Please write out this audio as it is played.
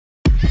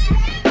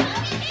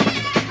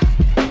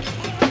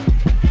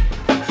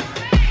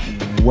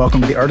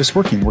Welcome to the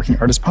Working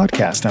Artist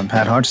Podcast. I'm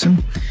Pat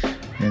Hodgson.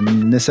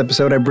 In this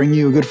episode, I bring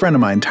you a good friend of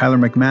mine, Tyler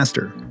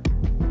McMaster.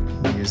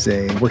 He is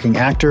a working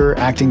actor,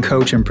 acting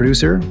coach, and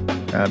producer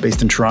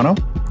based in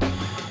Toronto.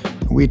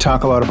 We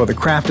talk a lot about the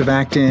craft of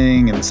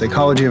acting and the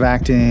psychology of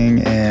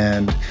acting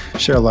and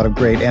share a lot of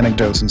great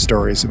anecdotes and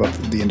stories about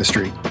the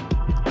industry.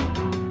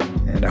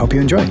 And I hope you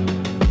enjoy.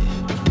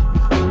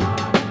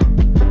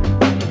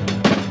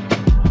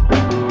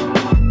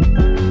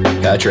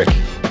 Patrick.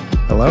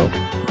 Hello.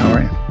 How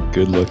are you?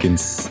 Good looking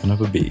son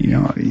of a bee.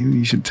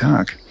 You should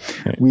talk.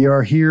 Right. We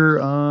are here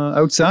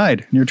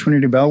outside near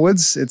Trinity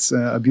Bellwoods. It's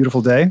a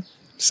beautiful day.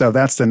 So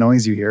that's the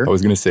noise you hear. I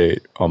was going to say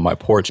on my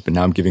porch, but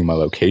now I'm giving my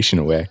location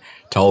away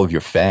to all of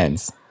your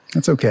fans.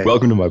 That's okay.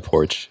 Welcome to my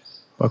porch.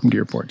 Welcome to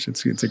your porch.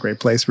 It's a great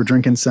place. We're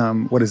drinking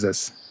some, what is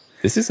this?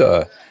 This is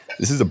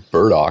a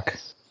Burdock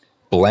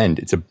blend.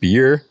 It's a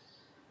beer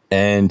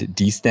and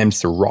destemmed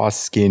Syrah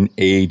skin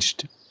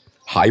aged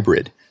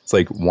hybrid. It's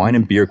like wine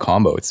and beer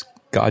combo. It's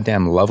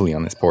goddamn lovely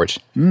on this porch.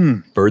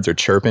 Birds are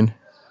chirping.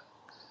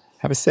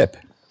 Have a sip.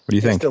 What do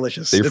you think? It's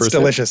delicious. It's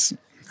delicious.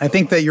 I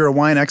think that you're a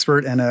wine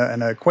expert and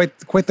a quite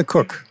the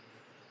cook.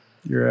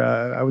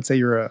 I would say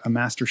you're a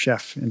master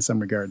chef in some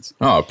regards.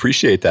 Oh,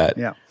 appreciate that.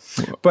 Yeah.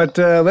 But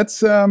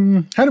let's, how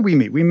did we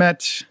meet? We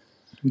met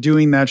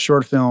doing that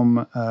short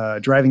film,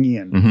 Driving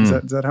Ian.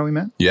 Mm-hmm. Is that how we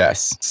met?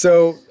 Yes.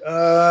 So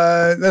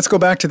let's go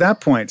back to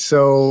that point.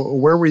 So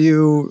where were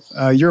you?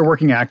 You're a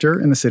working actor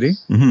in the city.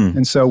 Mm-hmm.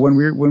 And so when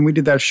we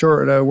did that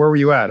short, where were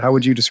you at? How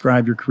would you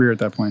describe your career at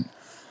that point?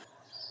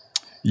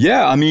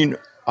 Yeah, I mean,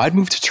 I'd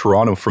moved to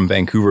Toronto from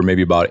Vancouver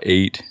maybe about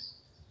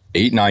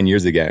 9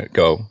 years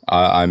ago.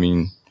 I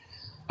mean,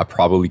 I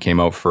probably came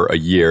out for a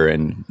year,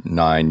 and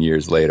 9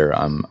 years later,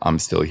 I'm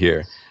still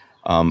here.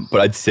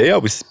 But I'd say I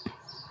was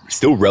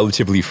still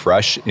relatively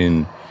fresh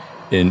in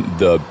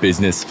the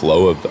business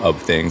flow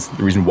of things.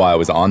 The reason why I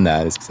was on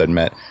that is because I'd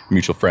met a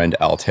mutual friend,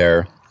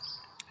 Altair,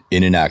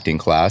 in an acting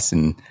class,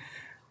 and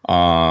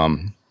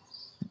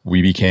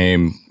we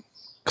became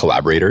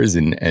collaborators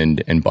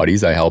and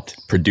buddies. I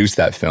helped produce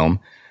that film,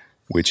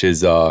 which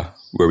is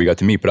where we got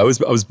to meet. But I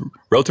was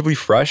relatively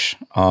fresh,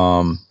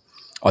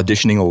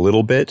 auditioning a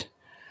little bit,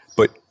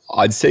 but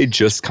I'd say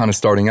just kind of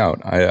starting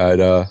out. I had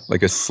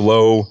like a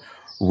slow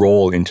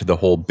roll into the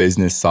whole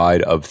business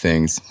side of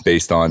things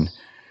based on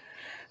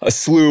a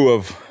slew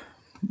of,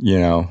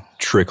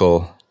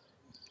 trickle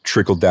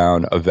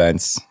down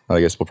events. I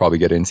guess we'll probably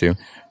get into,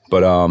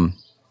 but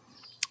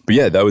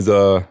yeah, that was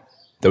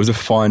a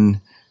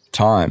fun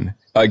time.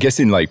 I guess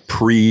in like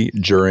pre,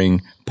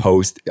 during,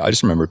 post, I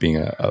just remember it being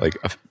a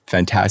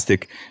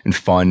fantastic and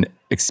fun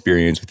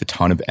experience with a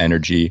ton of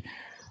energy.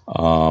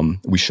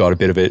 We shot a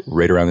bit of it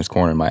right around this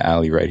corner in my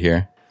alley right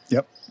here.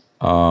 Yep.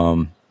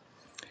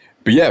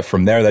 But yeah,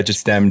 from there, that just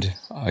stemmed,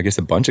 I guess,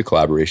 a bunch of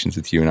collaborations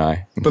with you and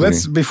I. But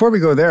before we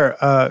go there,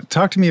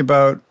 talk to me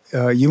about,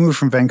 you moved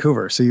from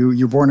Vancouver. So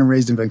you're born and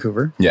raised in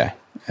Vancouver. Yeah.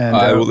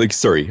 And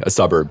Surrey, a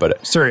suburb,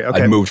 but Surrey,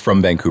 okay. I moved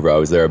from Vancouver. I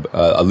was there.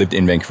 I lived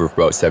in Vancouver for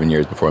about 7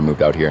 years before I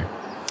moved out here.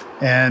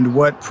 And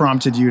what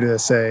prompted you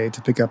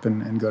to pick up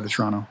and go to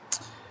Toronto?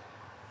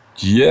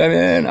 Yeah,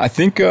 man, I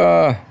think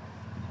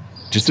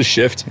just a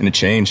shift and a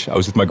change. I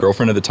was with my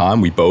girlfriend at the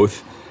time. We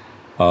both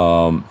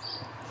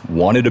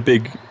wanted a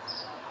big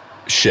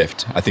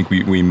shift. I think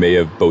we may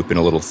have both been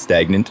a little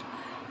stagnant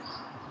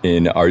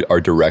in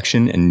our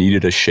direction and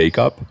needed a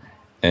shakeup,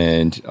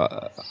 and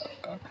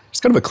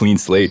just kind of a clean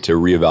slate to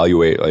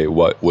reevaluate like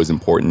what was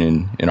important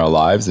in our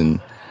lives. And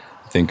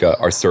I think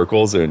our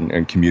circles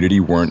and community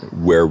weren't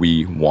where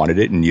we wanted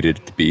it and needed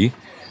it to be.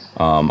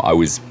 I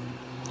was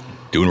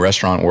doing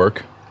restaurant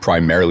work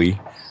primarily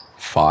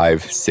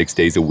 5-6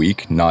 days a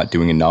week, not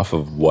doing enough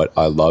of what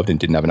I loved, and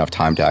didn't have enough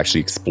time to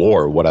actually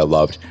explore what I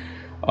loved,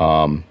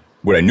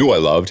 what I knew I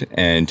loved,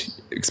 and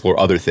explore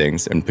other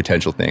things and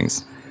potential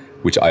things,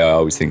 which I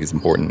always think is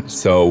important.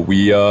 So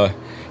we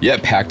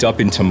packed up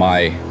into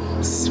my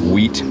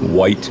sweet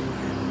white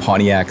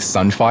Pontiac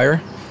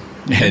Sunfire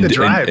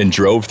and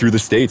drove through the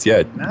States.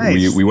 Yeah,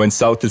 nice. We went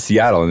south to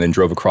Seattle and then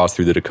drove across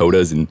through the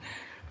Dakotas and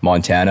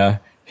Montana,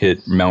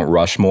 hit Mount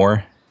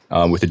Rushmore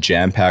with a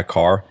jam-packed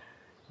car,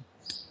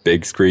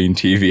 big screen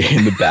TV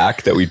in the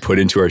back that we'd put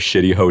into our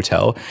shitty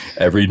hotel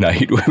every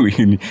night when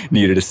we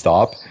needed to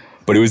stop.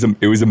 But it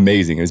was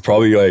amazing. It was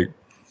probably like,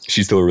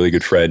 she's still a really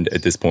good friend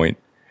at this point.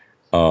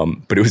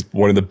 But it was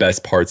one of the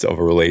best parts of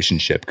a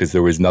relationship because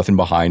there was nothing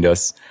behind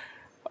us.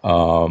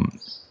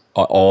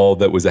 All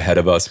that was ahead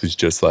of us was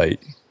just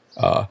like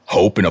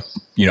hope and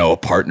a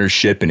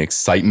partnership and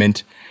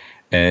excitement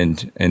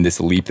and this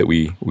leap that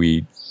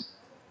we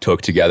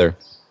took together.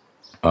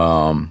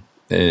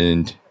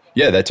 And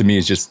yeah, that to me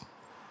is just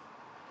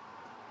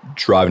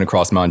driving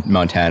across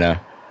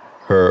Montana,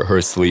 her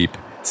asleep,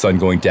 sun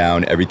going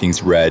down,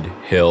 everything's red,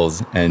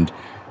 hills, and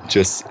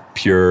just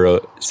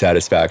pure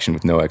satisfaction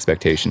with no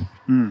expectation.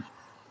 Mm.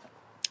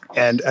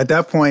 And at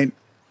that point,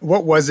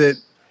 what was it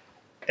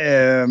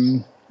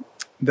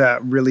that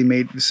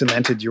really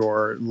cemented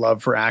your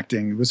love for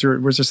acting? Was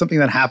there something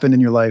that happened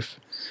in your life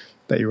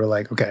that you were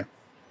like, okay,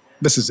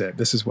 this is it.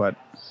 This is what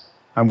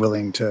I'm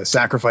willing to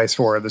sacrifice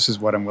for. This is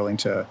what I'm willing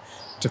to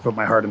put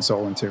my heart and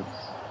soul into.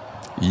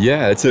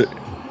 Yeah,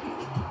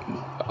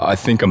 I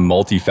think a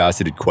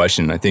multifaceted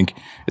question. I think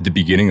at the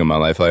beginning of my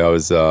life, I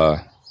was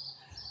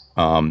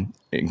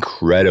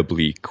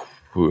incredibly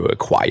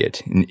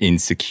quiet and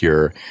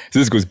insecure. So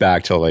this goes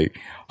back to like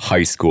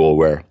high school,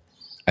 where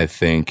I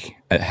think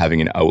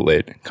having an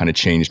outlet kind of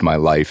changed my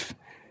life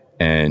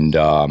and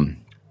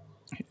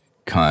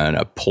kind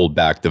of pulled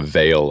back the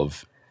veil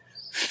of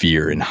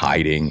fear and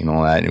hiding and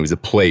all that. And it was a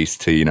place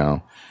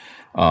to,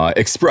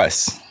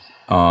 express.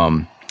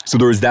 So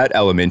there was that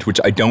element, which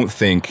I don't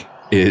think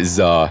is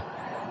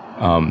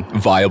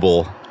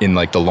viable in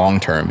like the long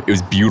term. It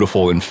was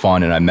beautiful and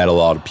fun, and I met a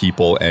lot of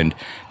people, and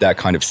that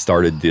kind of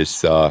started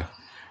this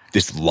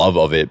love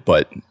of it.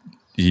 But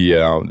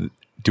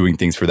doing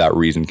things for that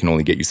reason can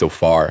only get you so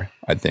far,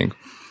 I think.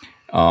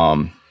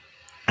 And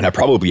I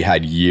probably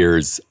had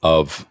years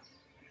of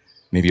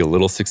maybe a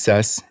little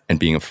success and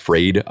being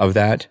afraid of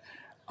that,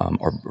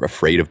 or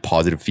afraid of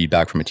positive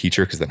feedback from a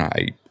teacher, because then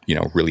I,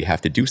 really have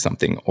to do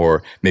something,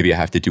 or maybe I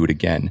have to do it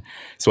again.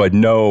 So I had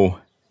no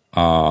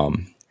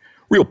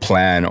real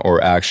plan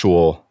or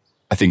actual,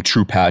 I think,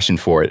 true passion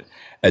for it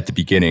at the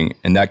beginning,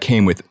 and that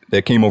came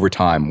over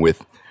time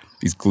with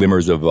these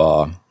glimmers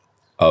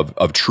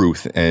of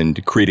truth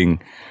and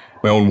creating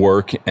my own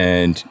work,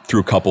 and through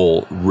a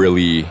couple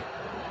really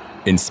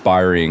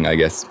inspiring, I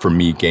guess, for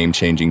me,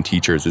 game-changing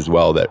teachers as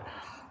well, that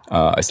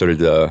I started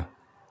to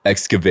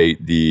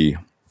excavate the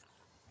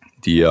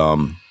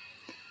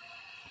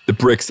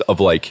bricks of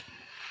like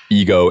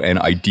ego and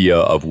idea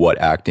of what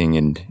acting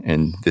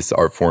and this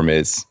art form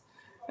is.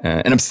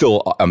 And I'm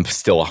still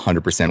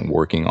 100%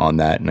 working on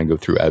that, and I go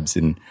through ebbs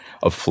and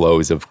of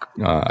flows of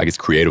I guess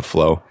creative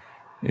flow,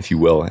 if you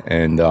will.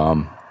 And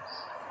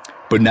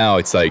but now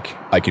it's like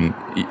I can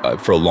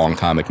for a long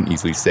time I can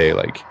easily say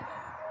like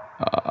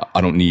I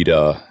don't need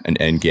an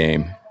end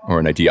game or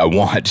an idea. I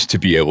want to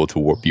be able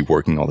to be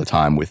working all the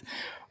time with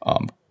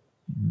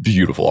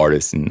beautiful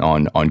artists and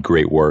on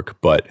great work,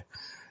 but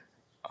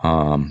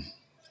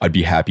I'd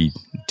be happy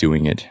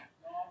doing it,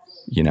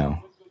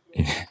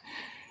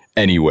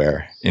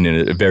 anywhere in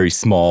a very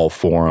small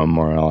forum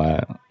or all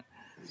that.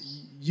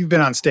 You've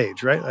been on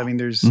stage, right? I mean,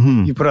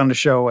 you put on a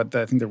show at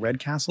I think the Red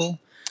Castle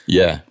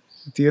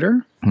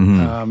Theater.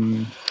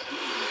 Mm-hmm.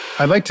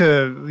 I'd like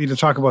to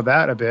talk about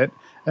that a bit.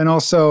 And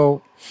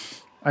also,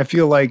 I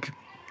feel like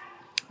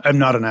I'm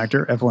not an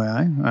actor,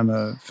 FYI. I'm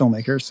a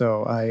filmmaker,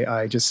 so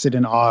I just sit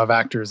in awe of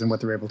actors and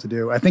what they're able to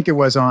do. I think it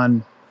was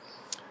on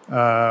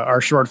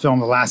our short film,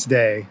 The Last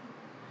Day,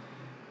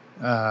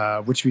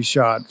 which we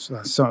shot.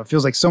 So it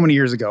feels like so many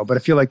years ago, but I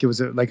feel like it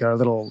was like our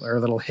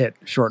little hit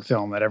short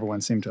film that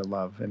everyone seemed to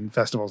love, and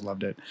festivals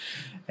loved it.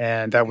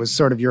 And that was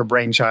sort of your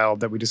brainchild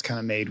that we just kind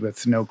of made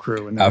with no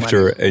crew. And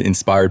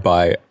inspired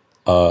by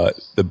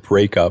the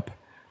breakup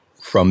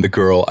from the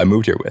girl I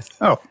moved here with.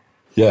 Oh,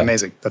 yeah.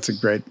 Amazing. That's a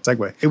great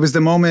segue. It was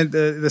the moment,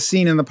 the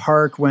scene in the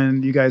park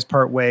when you guys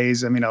part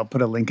ways. I mean, I'll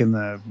put a link in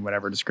the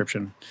whatever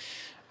description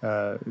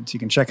so you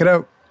can check it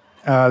out.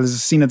 There's a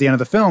scene at the end of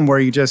the film where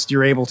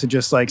you're able to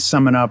just like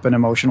summon up an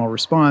emotional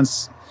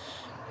response,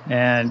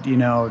 and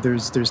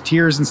there's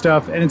tears and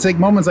stuff, and it's like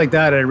moments like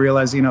that I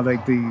realize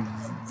like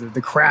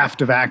the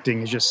craft of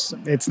acting is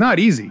it's not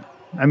easy.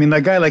 I mean,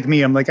 like guy like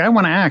me, I'm like, I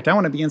want to act, I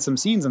want to be in some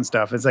scenes and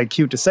stuff. It's like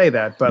cute to say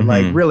that, but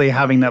like really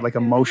having that like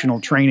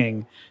emotional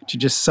training to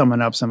just summon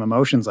up some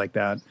emotions like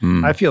that,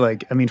 I feel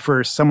like, I mean,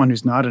 for someone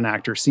who's not an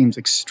actor, seems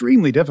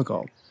extremely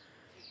difficult.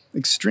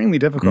 Extremely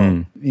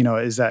difficult.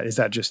 Is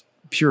that just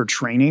pure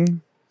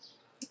training?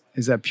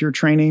 Is that pure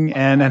training?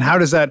 And how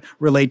does that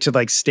relate to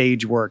like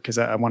stage work? Because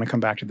I want to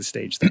come back to the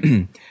stage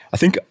thing. I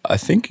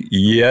think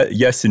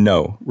yes and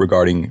no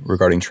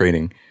regarding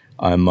training.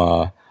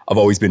 I've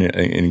always been an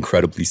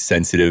incredibly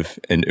sensitive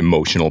and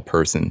emotional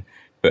person,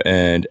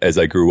 and as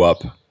I grew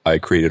up, I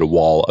created a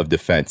wall of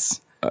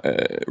defense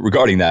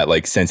regarding that,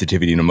 like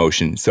sensitivity and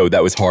emotion. So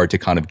that was hard to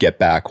kind of get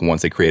back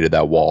once I created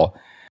that wall.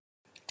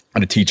 I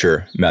had a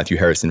teacher, Matthew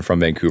Harrison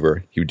from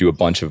Vancouver. He would do a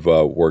bunch of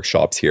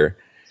workshops here.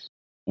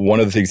 One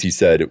of the things he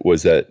said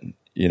was that,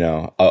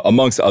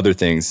 amongst other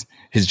things,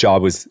 his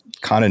job was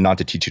kind of not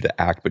to teach you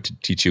to act, but to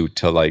teach you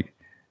to like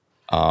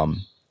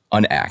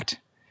unact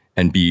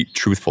and be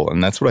truthful.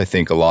 And that's what I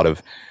think a lot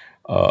of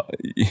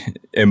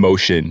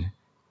emotion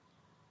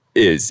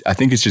is. I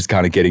think it's just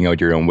kind of getting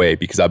out your own way,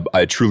 because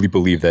I truly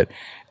believe that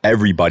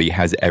everybody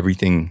has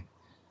everything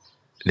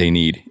they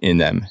need in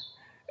them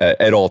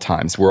at all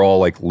times. We're all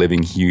like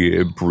living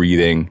here,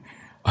 breathing,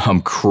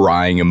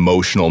 crying,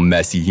 emotional,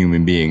 messy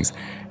human beings.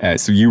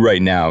 So you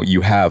right now,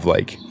 you have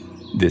like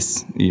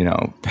this,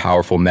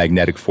 powerful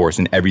magnetic force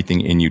and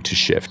everything in you to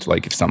shift,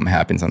 like if something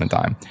happens on a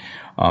dime.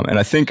 And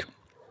I think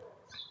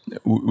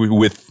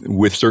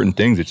with certain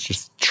things, it's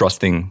just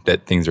trusting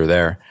that things are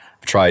there.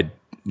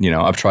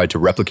 I've tried to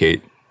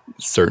replicate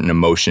certain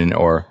emotion,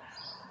 or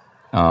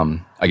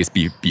I guess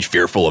be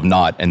fearful of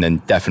not, and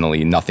then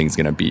definitely nothing's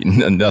gonna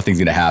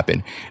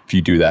happen if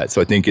you do that.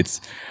 So I think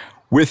it's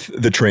with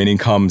the training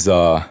comes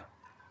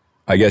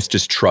I guess,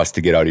 just trust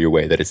to get out of your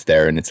way that it's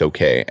there and it's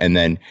okay. And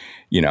then,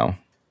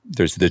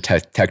 there's the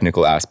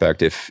technical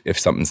aspect. If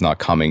something's not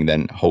coming,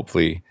 then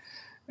hopefully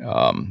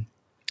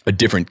a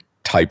different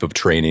type of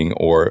training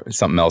or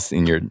something else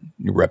in your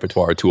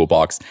repertoire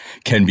toolbox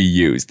can be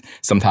used.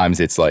 Sometimes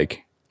it's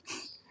like,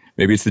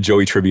 maybe it's the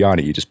Joey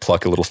Tribbiani. You just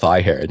pluck a little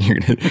thigh hair and you're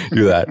going to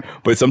do that.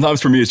 But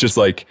sometimes for me, it's just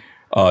like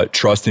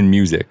trust in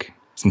music.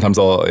 Sometimes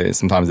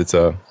it's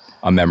a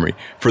memory.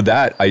 For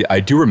that, I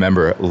do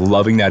remember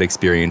loving that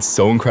experience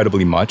so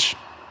incredibly much.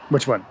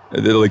 Which one?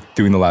 Like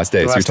doing The Last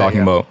Day. So you're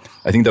talking about,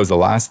 I think that was the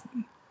last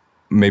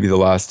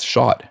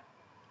shot.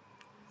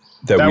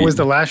 That was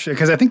the last,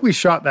 because I think we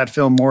shot that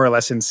film more or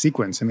less in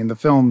sequence. I mean, the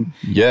film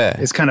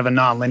is kind of a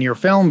non-linear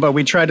film, but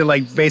we tried to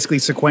like basically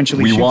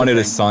sequentially shoot. We wanted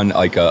a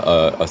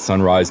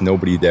sunrise,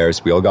 nobody there.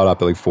 So we all got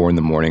up at like 4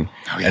 a.m. Oh, yeah.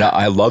 And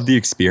I loved the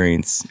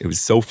experience. It was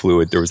so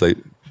fluid. There was like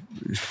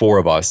 4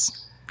 of us.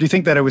 Do you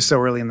think that it was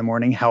so early in the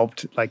morning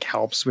helps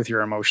with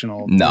your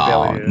emotional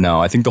ability? No.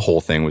 I think the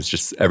whole thing was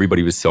just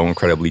everybody was so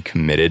incredibly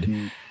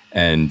committed,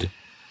 and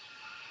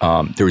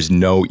there was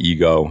no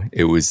ego.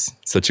 It was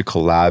such a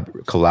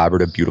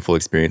collaborative, beautiful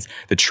experience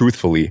that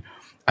truthfully,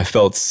 I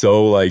felt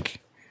so like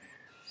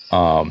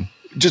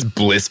just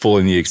blissful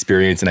in the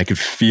experience, and I could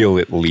feel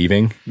it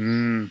leaving,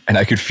 and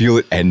I could feel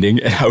it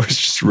ending, and I was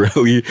just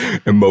really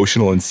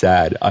emotional and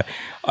sad.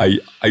 I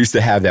used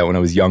to have that when I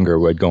was younger,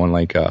 where I'd go on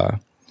like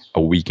a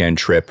weekend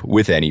trip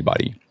with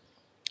anybody.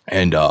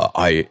 And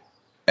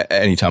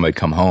anytime I'd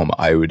come home,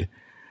 I would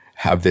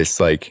have this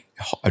like,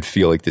 I'd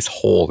feel like this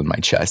hole in my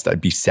chest.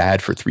 I'd be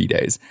sad for 3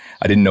 days.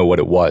 I didn't know what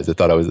it was. I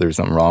thought there was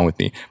something wrong with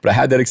me. But I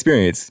had that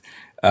experience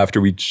after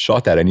we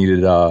shot that. I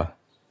needed a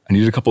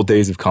couple of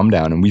days of come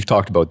down. And we've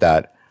talked about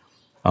that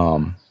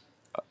a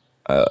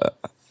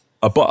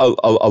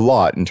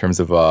lot in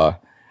terms of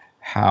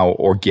how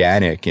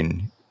organic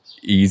and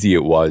easy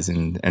it was,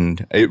 and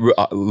it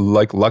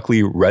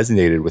luckily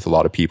resonated with a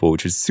lot of people,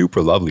 which is super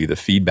lovely. The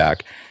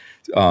feedback.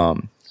 Our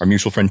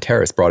mutual friend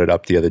Terrace brought it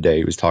up the other day.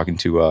 He was talking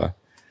to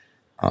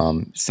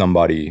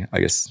somebody, I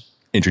guess,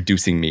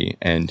 introducing me,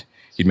 and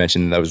he'd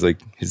mentioned that was like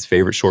his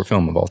favorite short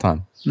film of all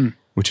time,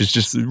 which is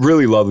just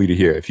really lovely to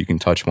hear. If you can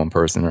touch one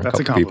person or a couple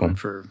people, that's a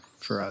compliment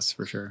for us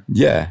for sure.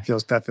 Yeah,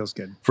 that feels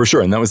good for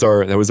sure. And that was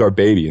our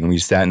baby, and we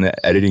sat in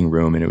the editing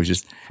room, and it was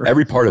just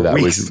every part of that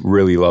was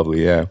really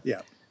lovely. Yeah.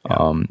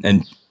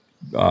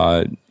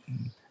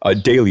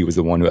 Daly was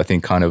the one who I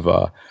think kind of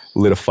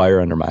lit a fire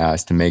under my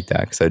ass to make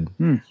that, because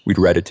we'd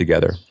read it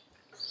together.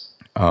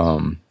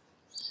 And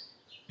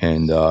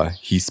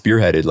he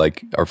spearheaded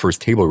like our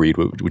first table read,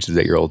 which is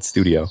at your old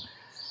studio.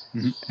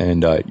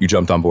 And you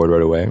jumped on board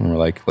right away, and we're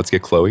like, let's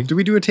get Chloe. Did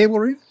we do a table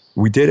read?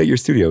 We did at your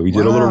studio. We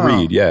did a little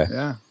read, yeah.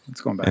 Yeah, it's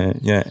going back.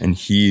 And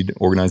he'd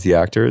organized the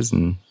actors,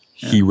 and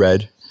he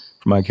read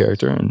for my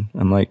character, and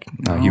I'm like,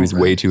 no, he was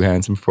way too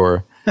handsome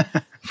for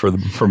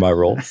my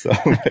role. So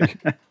like,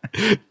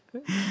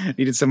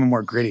 needed someone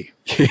more gritty.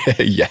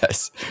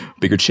 Yes,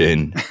 bigger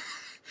chin.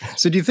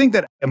 So do you think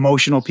that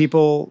emotional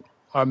people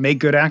make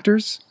good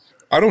actors?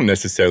 I don't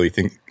necessarily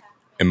think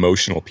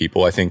emotional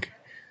people. I think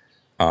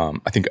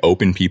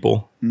open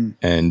people,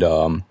 and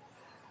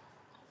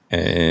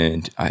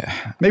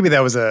maybe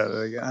that was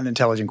an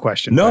unintelligent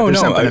question. No,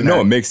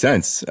 it makes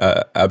sense.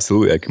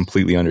 Absolutely, I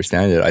completely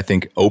understand it. I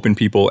think open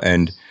people,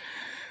 and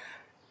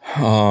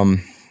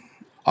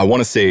I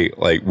want to say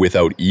like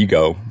without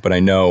ego, but I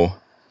know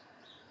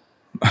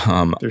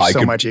there's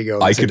so much ego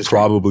in this industry.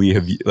 Probably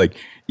have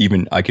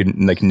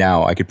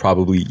now I could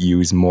probably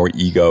use more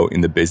ego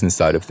in the business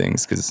side of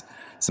things, because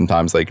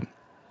sometimes like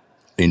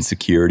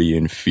insecurity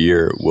and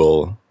fear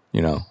will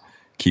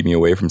keep me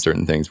away from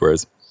certain things,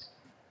 whereas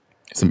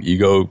some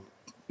ego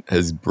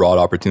has brought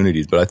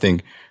opportunities. But I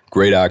think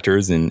great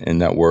actors in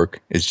that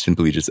work is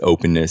simply just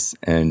openness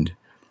and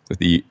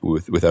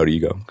without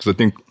ego, because I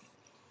think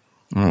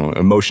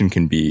emotion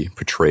can be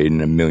portrayed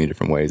in a million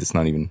different ways. It's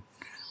not even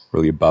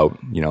really about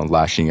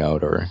lashing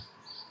out or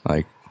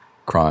like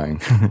crying.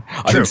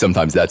 I think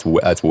sometimes that's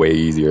way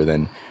easier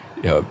than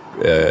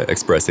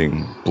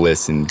expressing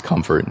bliss and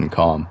comfort and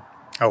calm.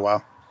 Oh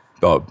wow!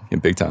 Oh,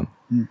 big time.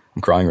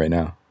 I'm crying right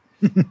now.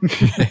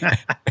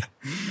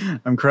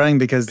 I'm crying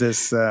because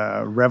this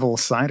Revel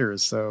cider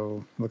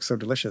looks so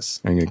delicious.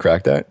 Are you gonna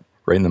crack that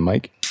right in the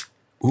mic?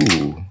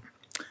 Ooh,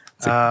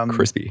 it's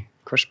crispy.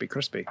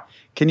 Crispy.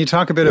 Can you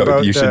talk a bit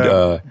about? You should.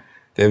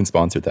 They haven't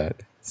sponsored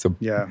that, so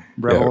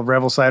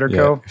Revel Cider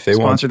Co. If they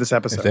sponsor this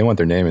episode. If they want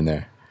their name in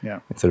there,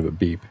 instead of a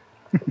beep,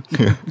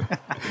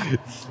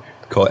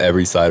 call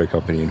every cider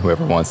company, and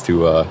whoever wants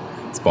to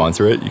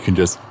sponsor it, you can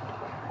just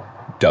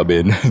dub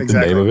in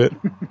the name of it.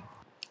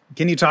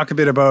 Can you talk a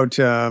bit about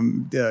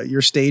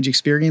your stage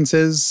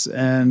experiences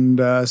and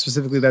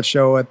specifically that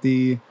show at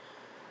the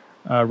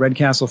Red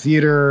Castle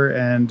Theatre,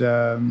 and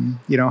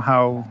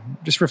how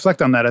just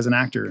reflect on that as an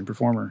actor and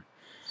performer?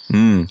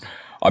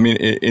 I mean,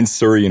 in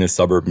Surrey, in a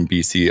suburb in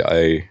BC,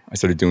 I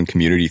started doing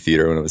community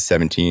theatre when I was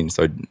 17.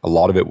 So a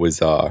lot of it was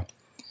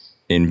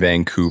in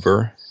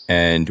Vancouver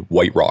and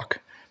White Rock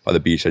by the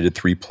beach. I did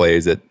 3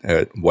 plays at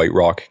White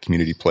Rock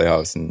Community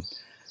Playhouse, and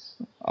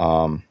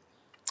I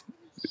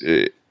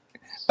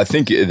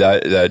think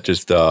that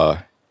just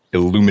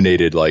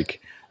illuminated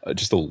like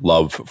just a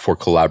love for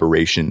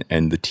collaboration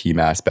and the team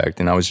aspect.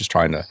 And I was just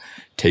trying to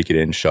take it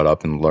in, shut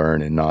up and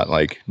learn and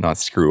not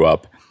screw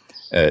up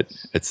at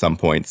some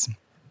points.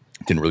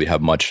 Didn't really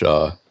have much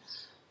of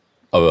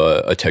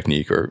a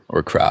technique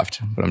or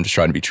craft, but I'm just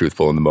trying to be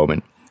truthful in the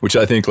moment, which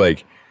I think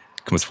like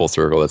comes full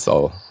circle. That's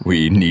all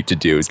we need to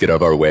do is get out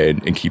of our way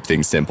and keep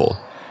things simple.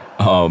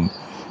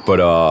 But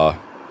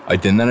I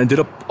did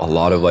a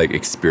lot of like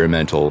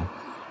experimental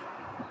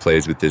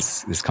plays with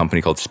this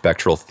company called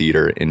Spectral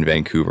Theater in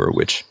Vancouver,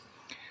 which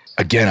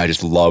again, I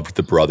just loved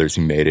the brothers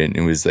who made it. And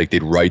it was like,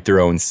 they'd write their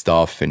own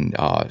stuff. And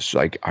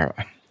like,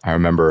 I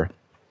remember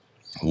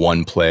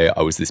one play,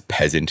 I was this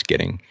peasant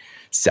getting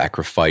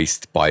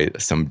sacrificed by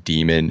some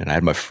demon. And I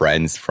had my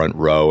friends front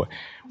row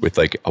with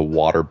like a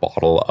water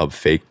bottle of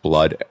fake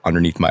blood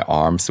underneath my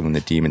arm. So when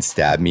the demon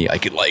stabbed me, I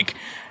could like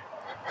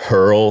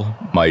hurl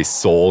my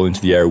soul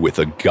into the air with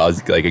a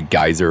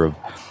geyser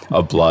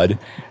of blood.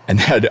 And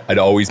I'd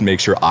always make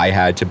sure I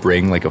had to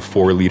bring like a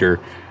 4-liter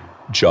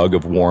jug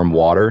of warm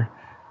water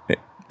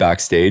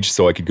backstage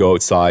so I could go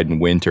outside in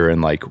winter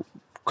and like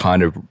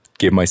kind of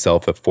give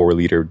myself a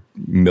 4-liter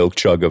milk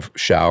jug of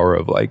shower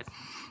of like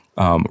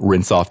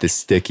rinse off this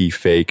sticky,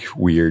 fake,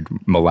 weird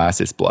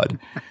molasses blood.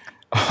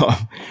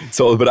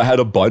 But I had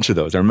a bunch of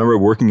those. I remember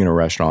working in a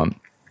restaurant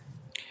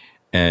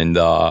and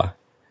I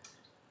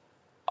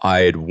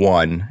had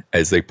won,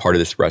 as like part of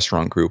this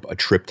restaurant group, a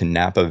trip to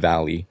Napa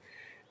Valley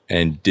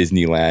and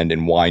Disneyland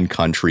and wine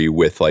country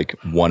with like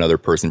one other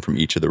person from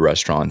each of the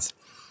restaurants.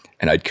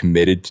 And I'd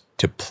committed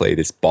to play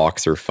this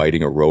boxer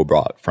fighting a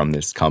robot from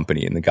this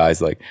company. And the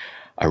guy's like,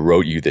 I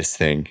wrote you this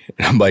thing.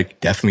 And I'm like,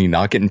 definitely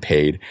not getting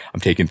paid. I'm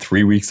taking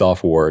 3 weeks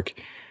off work.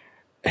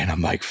 And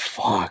I'm like,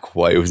 fuck,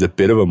 what? It was a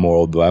bit of a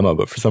moral dilemma.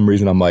 But for some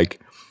reason, I'm like,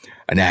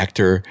 an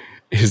actor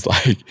is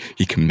like,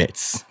 he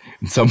commits.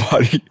 And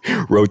somebody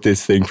wrote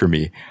this thing for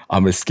me.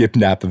 I'm going to skip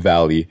Napa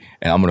Valley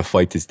and I'm going to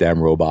fight this damn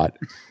robot.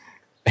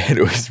 And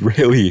it was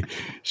really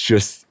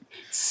just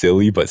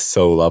silly, but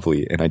so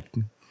lovely. And I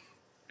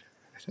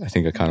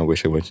think I kind of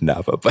wish I went to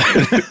Napa, but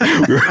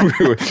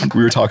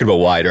we were talking about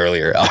Wide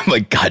earlier. I'm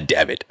like, God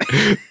damn it.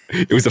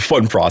 It was a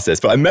fun process,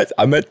 but I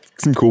met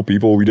some cool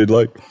people. We did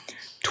like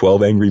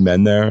 12 Angry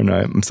Men there. And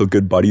I'm still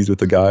good buddies with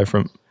the guy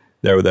from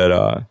there with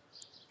that,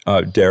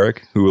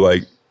 Derek, who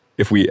like,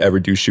 if we ever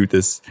do shoot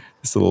this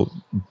little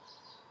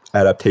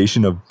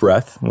adaptation of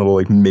Breath, a little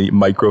like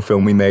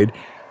microfilm we made,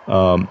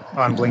 on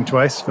Blink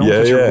Twice film,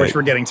 which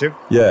we're getting to.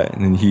 Yeah,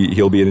 and then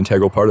he'll be an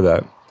integral part of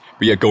that.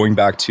 But yeah, going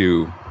back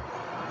to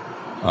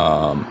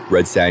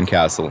Red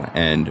Sandcastle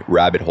and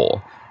Rabbit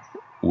Hole,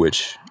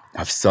 which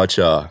have such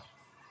a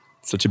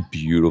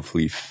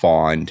beautifully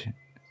fond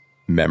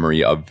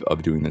memory of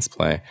doing this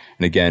play.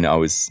 And again,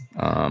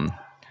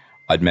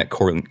 I'd met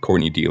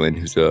Courtney Dealin,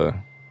 who's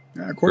a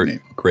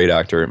great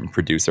actor and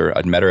producer.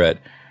 I'd met her at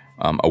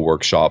a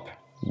workshop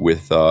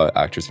with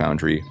Actors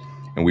Foundry,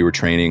 and we were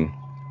training.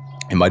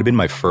 It might have been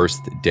my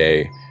first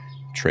day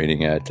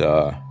training at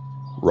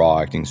Raw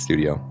Acting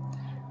Studio.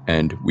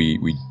 And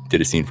we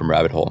did a scene from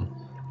Rabbit Hole.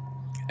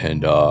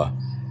 And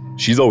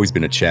she's always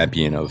been a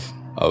champion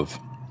of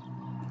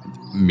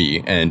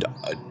me and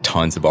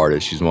tons of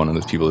artists. She's one of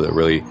those people that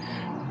really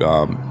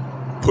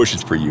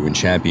pushes for you and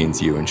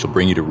champions you, and she'll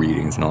bring you to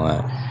readings and all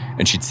that.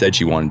 And she'd said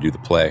she wanted to do the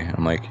play. And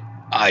I'm like,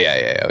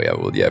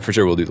 yeah, for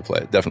sure we'll do the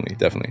play.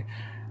 Definitely.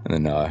 And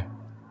then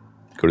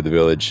go to the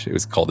Village. It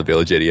was called the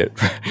Village Idiot,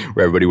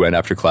 where everybody went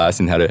after class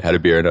and had a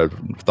beer, and I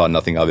thought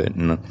nothing of it.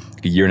 And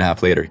a year and a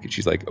half later,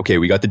 she's like, okay,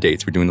 we got the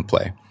dates. We're doing the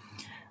play.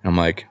 And I'm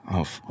like,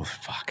 oh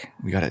fuck,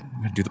 we gotta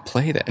do the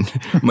play then.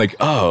 I'm like,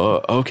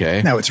 oh,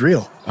 okay. Now it's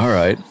real. All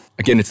right.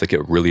 Again, it's like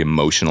a really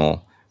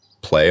emotional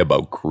play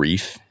about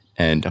grief.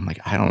 And I'm like,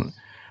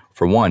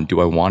 for one, do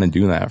I want to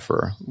do that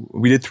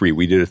we did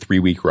a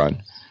 3-week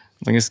run.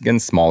 Like, it's again,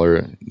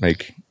 smaller,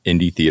 like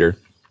indie theater.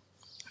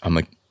 I'm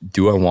like,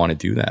 do I want to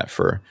do that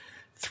for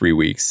 3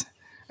 weeks?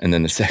 And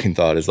then the second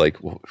thought is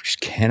like, well,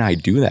 can I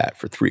do that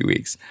for 3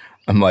 weeks?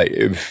 I'm like,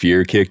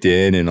 fear kicked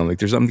in, and I'm like,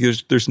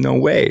 there's no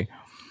way.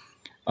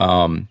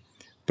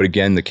 But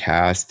again, the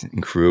cast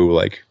and crew,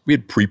 like, we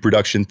had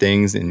pre-production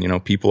things, and, you know,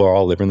 people are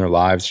all living their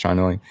lives trying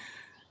to like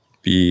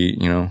be,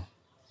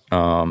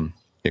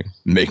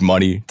 make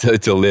money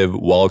to live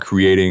while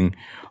creating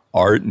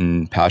art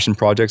and passion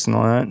projects and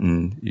all that.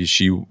 And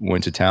she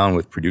went to town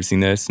with producing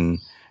this and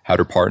had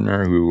her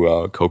partner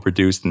who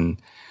co-produced, and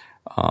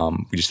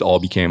we just all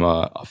became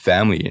a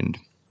family. And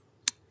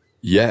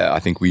yeah, I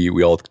think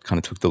we all kind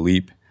of took the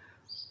leap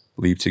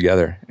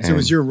together. So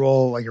was your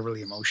role like a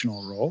really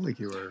emotional role? Like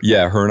you were?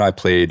 Yeah, her and I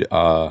played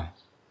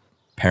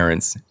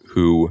parents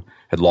who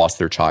had lost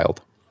their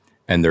child,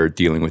 and they're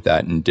dealing with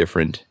that in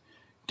different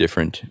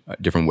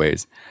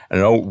ways. I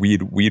know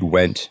we'd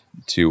went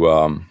to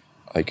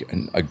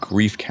a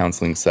grief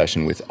counseling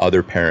session with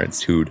other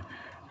parents who'd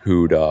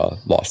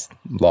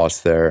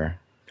lost their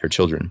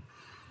children,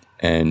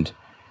 and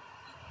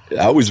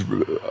that was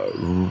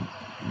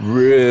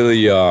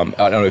really I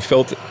don't know. It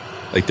felt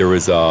like there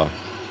was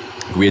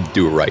we had to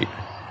do it right.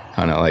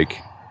 Kind of like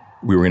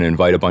we were going to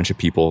invite a bunch of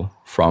people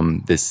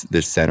from this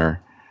center.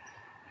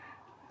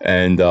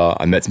 And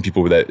I met some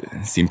people that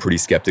seemed pretty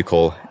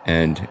skeptical,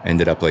 and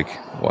ended up like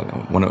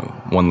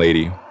one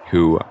lady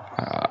who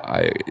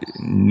I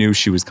knew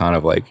she was kind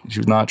of like, she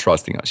was not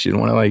trusting us. She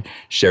didn't want to like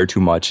share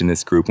too much in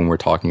this group when we're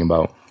talking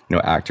about,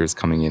 actors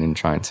coming in and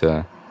trying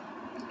to,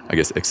 I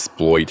guess,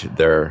 exploit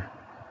their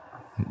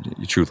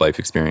true life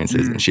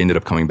experiences. And she ended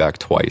up coming back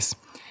twice.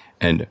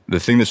 And the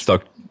thing that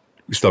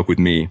stuck with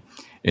me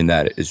in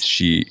that is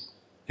she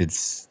had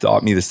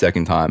stopped me the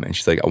second time, and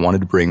she's like, I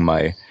wanted to bring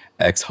my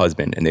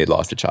ex-husband, and they'd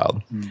lost a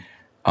child,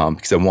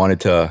 because I wanted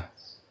to,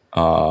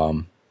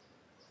 I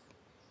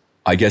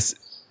guess,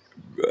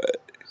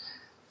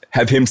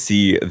 have him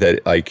see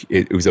that like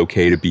it was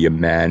okay to be a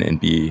man and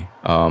be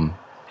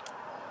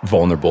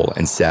vulnerable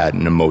and sad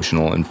and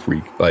emotional and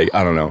freak, like,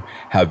 I don't know,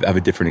 have a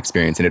different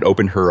experience. And it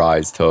opened her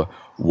eyes to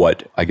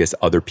what I guess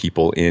other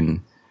people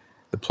in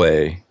the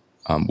play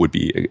would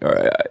be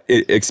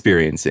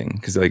experiencing,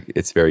 because like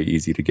it's very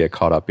easy to get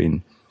caught up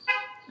in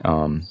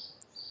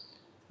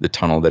the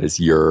tunnel that is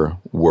your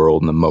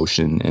world and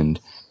emotion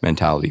and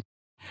mentality.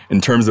 In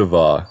terms of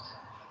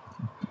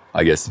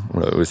I guess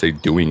what I would say,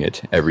 doing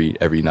it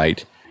every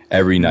night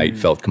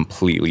felt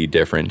completely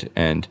different.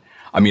 And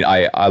I mean,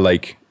 I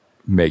like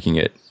making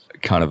it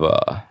kind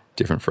of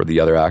different for the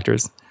other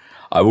actors.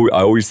 I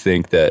always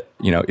think that,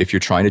 if you're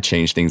trying to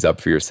change things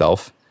up for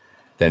yourself,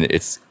 then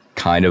it's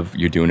kind of,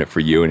 you're doing it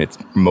for you, and it's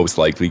most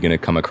likely going to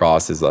come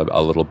across as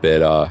a little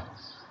bit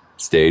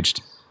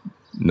staged,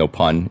 no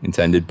pun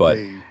intended. But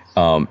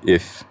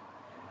if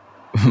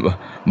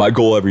my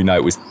goal every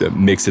night was to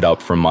mix it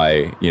up from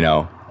my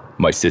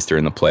sister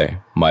in the play,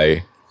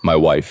 my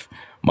wife,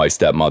 my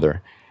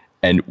stepmother,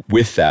 and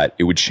with that,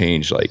 it would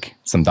change like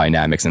some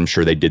dynamics. I'm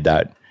sure they did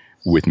that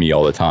with me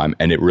all the time,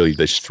 and it really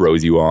just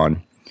throws you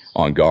on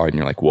guard, and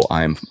you're like, well,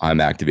 I'm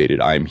activated,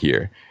 I'm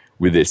here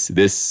with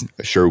this.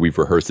 Sure, we've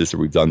rehearsed this or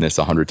we've done this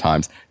 100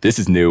 times. This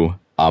is new.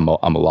 I'm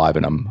alive,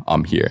 and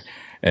I'm here.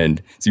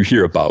 And so you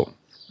hear about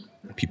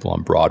people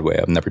on Broadway.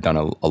 I've never done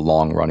a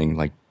long running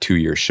like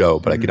 2-year show,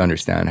 but I could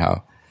understand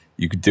how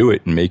you could do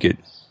it and make it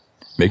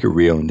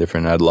real and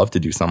different. And I'd love to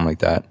do something like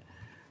that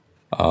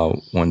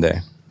one day.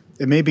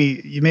 You made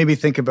me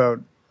think about,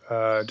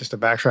 just to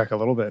backtrack a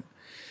little bit,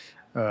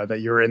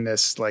 that you're in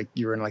this, like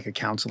you're in like a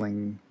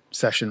counseling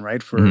session,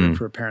 right?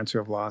 For parents who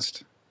have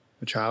lost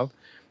a child.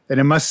 And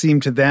it must seem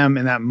to them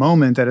in that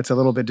moment that it's a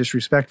little bit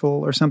disrespectful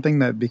or something,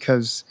 that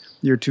because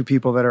you're two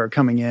people that are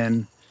coming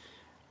in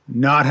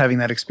not having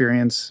that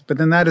experience. But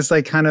then that is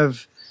like kind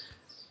of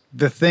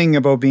the thing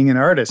about being an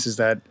artist, is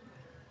that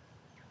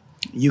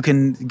you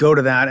can go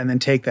to that and then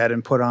take that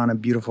and put on a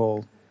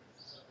beautiful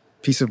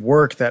piece of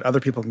work that other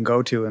people can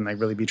go to and like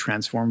really be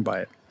transformed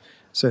by it.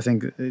 So I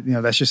think,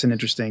 that's just an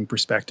interesting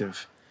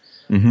perspective,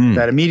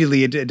 that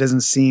immediately it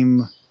doesn't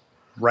seem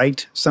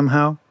right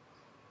somehow.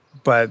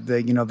 But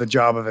the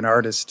job of an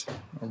artist,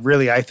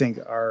 really, I think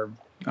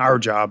our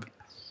job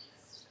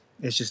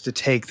is just to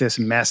take this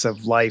mess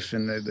of life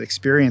and the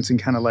experience and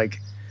kind of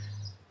like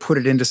put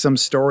it into some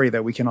story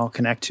that we can all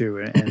connect to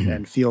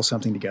and feel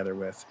something together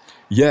with.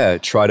 Yeah,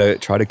 try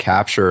to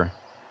capture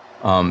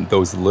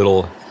those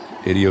little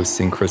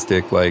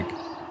idiosyncratic like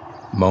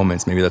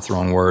moments. Maybe that's the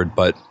wrong word,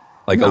 but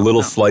like a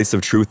little slice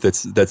of truth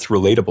that's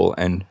relatable.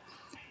 And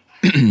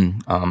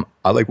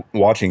I like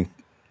watching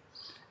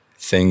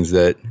things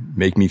that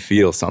make me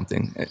feel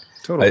something.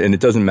 Totally. And it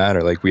doesn't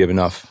matter. Like we have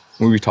enough.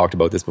 We talked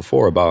about this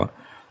before about,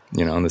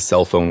 in the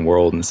cell phone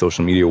world and the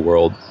social media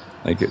world,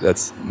 like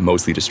that's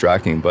mostly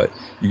distracting. But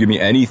you give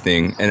me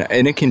anything,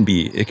 and it can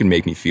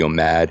make me feel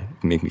mad, it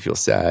can make me feel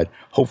sad.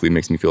 Hopefully, it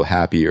makes me feel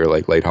happy or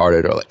like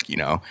lighthearted or like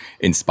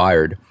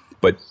inspired.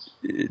 But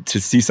to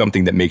see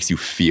something that makes you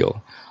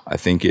feel, I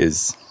think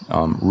is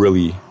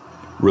really,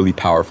 really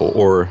powerful.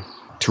 Or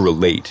to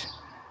relate,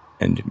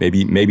 and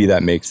maybe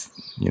that makes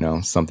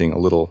something a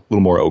little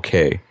more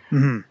okay,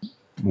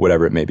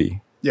 whatever it may be.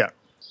 Yeah.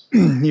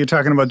 You're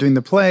talking about doing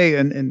the play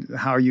and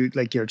how you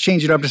like,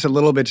 change it up just a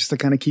little bit just to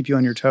kind of keep you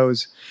on your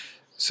toes.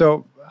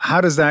 So how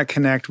does that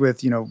connect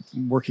with,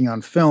 working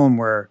on film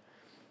where,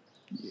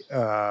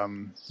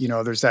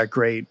 there's that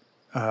great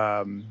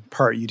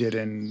part you did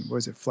in, what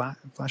was it,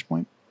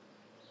 Flashpoint?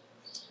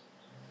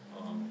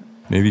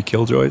 Maybe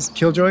Killjoys?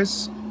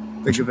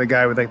 The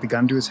guy with like the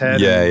gun to his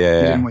head. Yeah.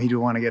 He didn't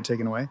want to get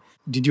taken away.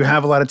 Did you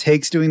have a lot of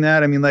takes doing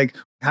that? I mean, like,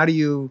 how do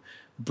you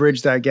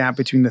bridge that gap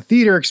between the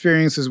theater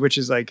experiences, which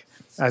is like,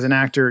 as an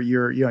actor,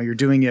 you're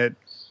doing it,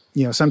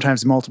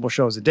 sometimes multiple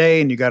shows a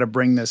day, and you got to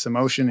bring this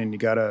emotion, and you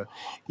got to,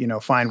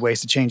 find ways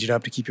to change it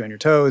up to keep you on your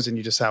toes, and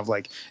you just have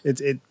like,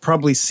 it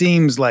probably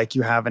seems like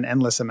you have an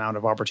endless amount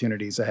of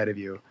opportunities ahead of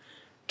you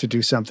to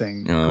do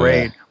something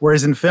great. Yeah.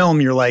 Whereas in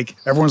film, you're like,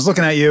 everyone's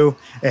looking at you,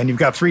 and you've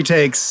got 3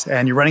 takes,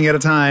 and you're running out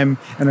of time,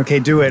 and okay,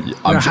 do it.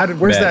 How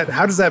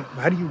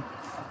do you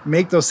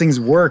make those things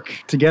work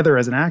together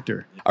as an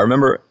actor? I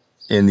remember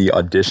in the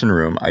audition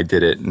room, I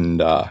did it,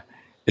 and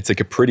it's like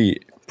a pretty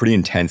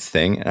intense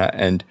thing.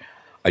 And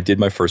I did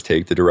my first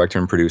take. The director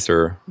and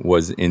producer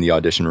was in the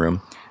audition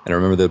room. And I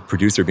remember the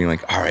producer being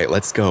like, all right,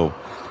 let's go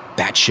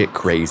batshit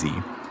crazy.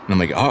 And I'm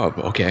like, oh,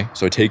 okay.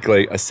 So I take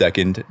like a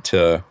second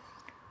to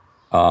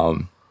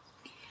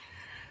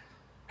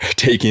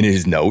take in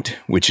his note,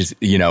 which is,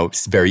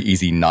 it's very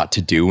easy not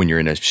to do when you're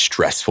in a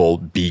stressful,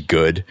 be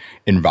good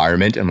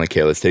environment. I'm like,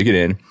 okay, let's take it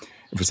in.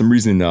 And for some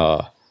reason,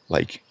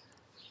 like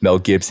Mel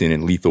Gibson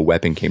and Lethal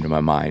Weapon came to my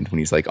mind when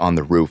he's like on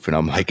the roof. And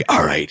I'm like,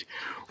 all right,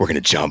 we're going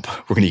to jump.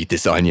 We're going to eat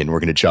this onion. We're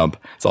going to jump.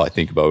 That's all I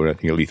think about when I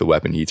think of Lethal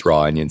Weapon. He eats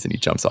raw onions and he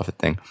jumps off a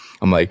thing.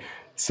 I'm like,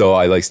 so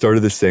I like started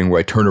this thing where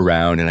I turn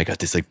around and I got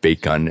this like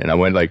fake gun and I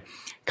went like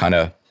kind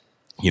of,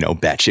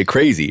 batshit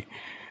crazy.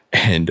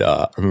 And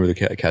I remember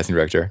the casting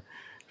director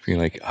being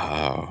like,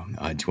 oh, do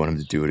you want him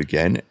to do it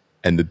again?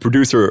 And the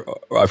producer,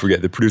 I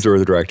forget, the producer or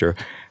the director,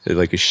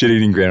 like a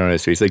shit-eating grin on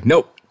his face, like,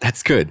 nope,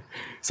 that's good.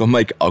 So I'm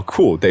like, oh,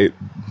 cool. They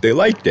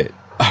liked it.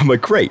 I'm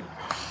like, great.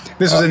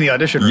 This was in the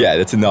audition room? Yeah,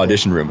 that's in the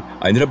audition room.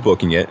 I ended up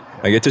booking it.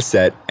 I get to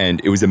set, and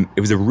it was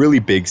a really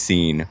big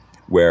scene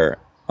where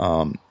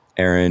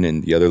Aaron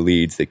and the other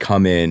leads, they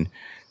come in,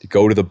 they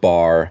go to the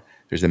bar.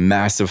 There's a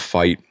massive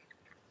fight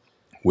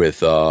with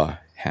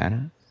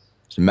Hannah.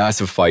 There's a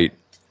massive fight.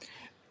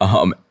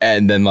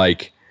 And then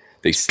like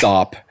they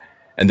stop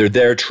and they're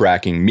there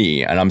tracking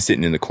me and I'm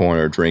sitting in the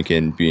corner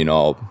drinking, being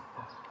all,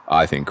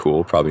 I think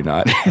cool, probably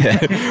not.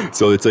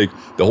 So it's like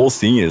the whole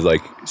scene is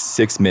like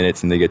 6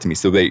 minutes and they get to me.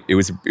 So it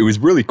was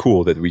really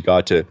cool that we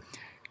got to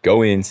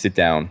go in, sit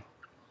down,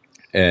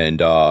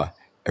 and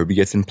everybody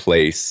gets in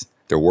place.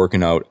 They're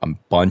working out a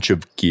bunch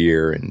of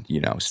gear and,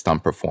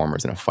 stunt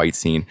performers and a fight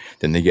scene.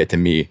 Then they get to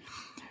me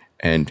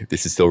and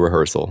this is still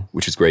rehearsal,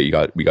 which is great.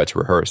 We got to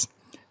rehearse.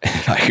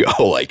 And I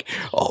go like,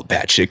 oh,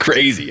 batshit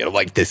crazy. And I'm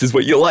like, this is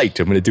what you liked.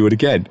 I'm going to do it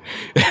again.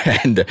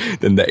 And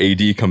then the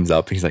AD comes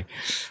up and he's like,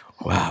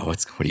 wow,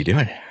 what are you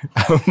doing?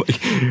 I'm like,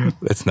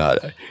 it's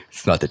not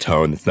the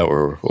tone. That's not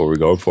what we're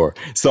going for.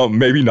 So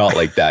maybe not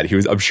like that.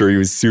 I'm sure he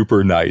was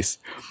super nice,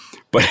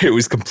 but it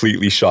was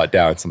completely shot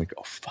down. So I'm like,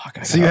 oh,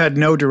 fuck. So you had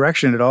no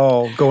direction at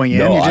all going in?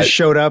 No, you just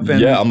showed up and...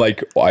 Yeah, I'm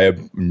like, I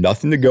have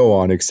nothing to go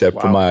on except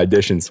for my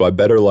audition. So I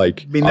better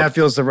like... I mean, that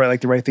feels the right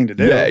thing to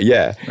do.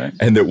 Yeah. Right?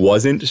 And it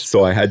wasn't.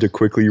 So I had to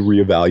quickly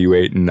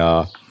reevaluate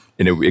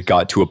and it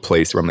got to a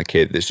place where I'm like,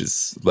 hey,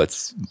 let's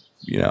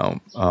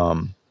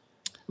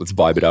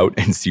vibe it out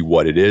and see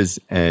what it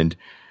is. And,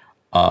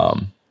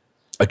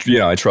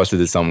 I trusted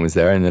that someone was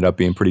there and ended up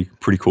being pretty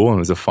cool. And it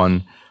was a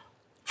fun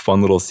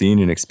little scene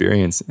and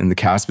experience. And the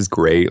cast was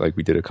great. Like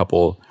we did a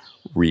couple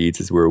reads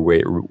as we were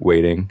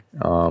waiting.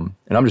 And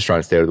I'm just trying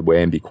to stay out of the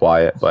way and be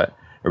quiet, but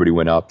everybody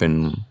went up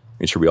and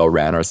made sure we all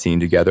ran our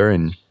scene together.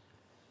 And,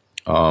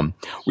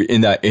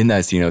 in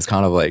that scene, I was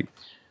kind of like,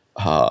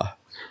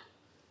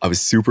 I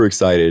was super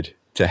excited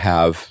to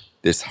have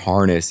this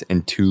harness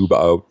and tube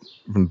out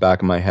from the back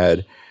of my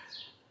head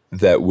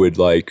that would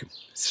like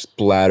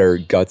splatter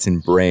guts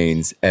and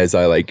brains as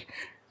I like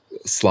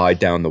slide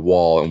down the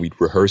wall. And we'd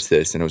rehearse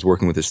this. And I was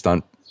working with a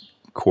stunt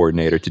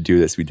coordinator to do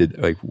this. We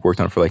worked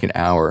on it for like an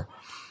hour.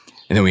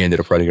 And then we ended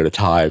up running out of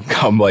time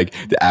come like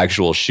the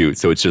actual shoot.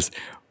 So it's just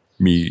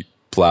me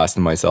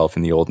blasting myself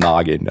in the old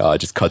noggin,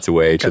 just cuts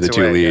away to the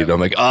two lead. Yeah. I'm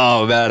like,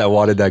 oh man, I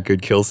wanted that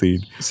good kill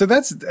scene. So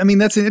that's an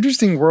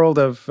interesting world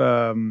of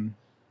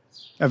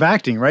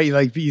acting, right?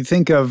 Like you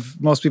think of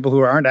most people who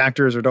aren't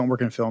actors or don't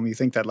work in film, you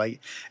think that like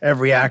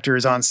every actor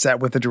is on set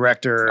with the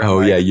director. Oh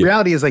like, yeah.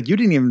 Reality is like you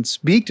didn't even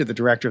speak to the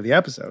director of the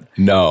episode.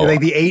 No.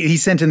 Like he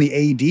sent in the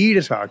AD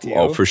to talk to you.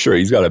 Oh, for sure.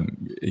 He's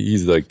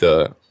like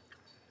the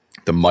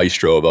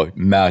maestro of a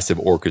massive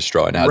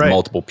orchestra and has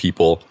multiple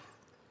people,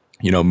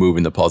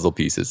 moving the puzzle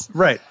pieces.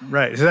 Right.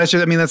 So that's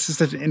just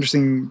such an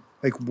interesting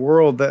like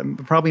world that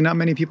probably not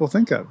many people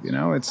think of,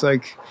 It's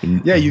like,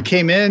 yeah, you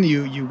came in,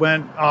 you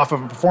went off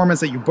of a performance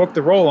that you booked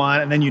the role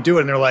on, and then you do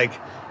it and they're like,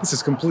 this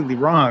is completely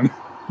wrong.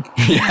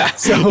 Yeah.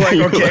 So like,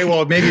 okay,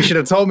 well, maybe you should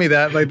have told me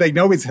that. Like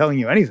nobody's telling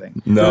you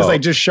anything. No. It's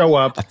like, just show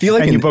up I feel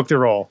like and you book the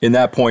role. In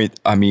that point,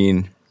 I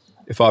mean,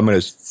 if I'm going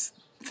to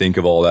think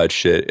of all that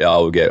shit,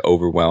 I'll get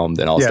overwhelmed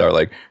and I'll start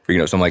like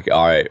freaking out. So I'm like,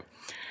 all right,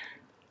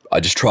 I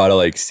just try to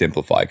like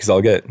simplify because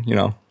I'll get,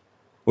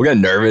 we'll get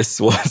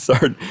nervous. We'll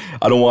start.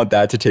 I don't want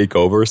that to take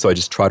over. So I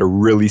just try to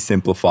really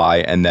simplify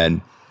and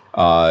then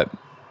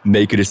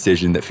make a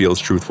decision that feels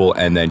truthful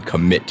and then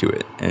commit to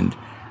it. And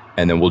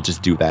then we'll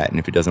just do that. And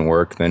if it doesn't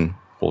work, then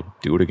we'll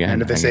do it again.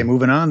 And if they say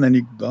moving on,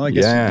 then I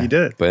guess you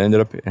did it. But it ended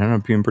up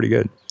being pretty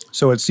good.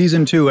 So it's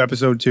season 2,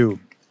 episode 2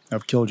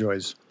 of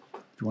Killjoys.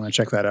 If you want to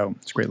check that out,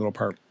 it's a great little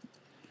part.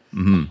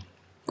 Mm-hmm.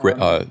 Great,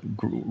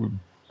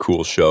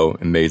 cool show,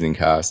 amazing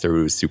cast.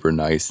 Everybody was super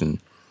nice and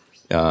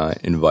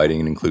inviting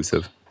and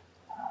inclusive.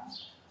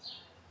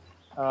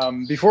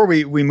 Before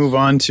we move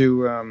on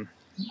to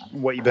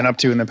what you've been up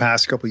to in the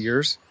past couple of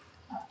years,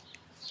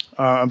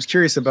 I was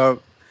curious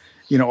about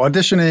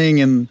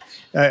auditioning, and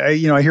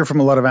I hear from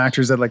a lot of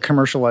actors that like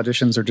commercial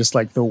auditions are just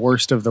like the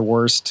worst of the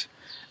worst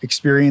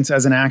experience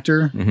as an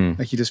actor. Mm-hmm.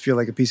 Like you just feel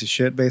like a piece of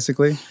shit,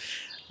 basically.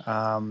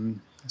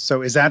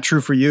 So is that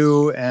true for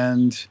you?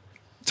 And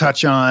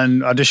touch on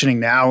auditioning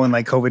now in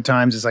like COVID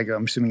times? It's like,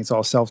 I'm assuming it's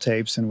all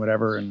self-tapes and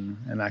whatever and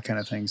that kind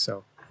of thing.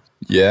 So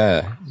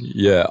Yeah.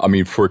 I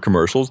mean, for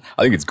commercials,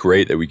 I think it's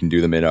great that we can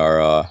do them in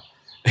our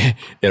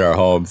in our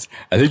homes.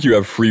 I think you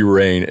have free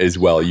reign as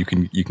well. You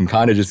can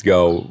kind of just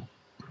go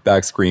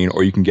back screen,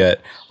 or you can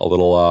get a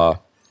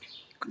little.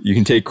 You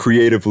can take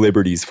creative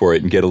liberties for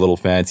it and get a little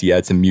fancy,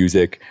 add some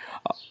music.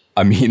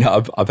 I mean,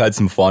 I've had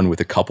some fun with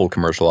a couple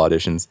commercial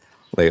auditions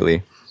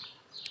lately.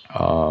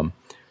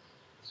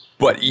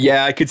 But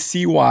yeah, I could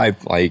see why,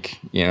 like,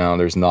 you know,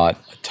 there's not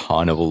a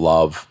ton of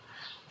love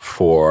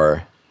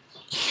for,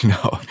 you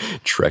know,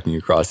 trekking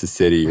across the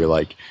city. You're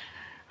like,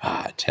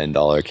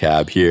 $10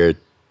 cab here,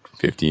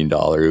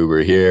 $15 Uber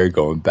here,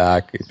 going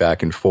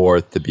back and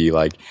forth to be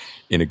like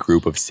in a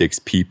group of 6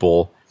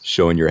 people,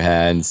 showing your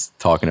hands,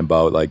 talking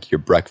about like your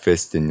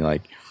breakfast, and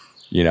like,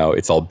 you know,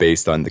 it's all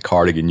based on the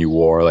cardigan you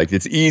wore. Like,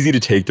 it's easy to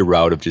take the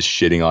route of just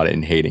shitting on it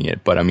and hating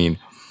it. But I mean,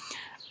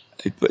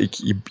 like,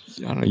 I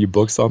don't know, you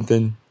book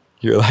something,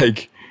 you're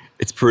like,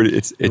 it's worth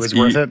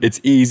it. It's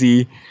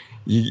easy.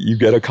 You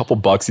get a couple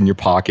bucks in your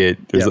pocket.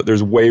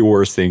 There's way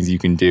worse things you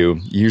can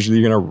do. Usually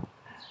you're gonna,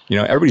 you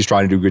know, everybody's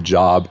trying to do a good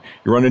job.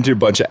 You run into a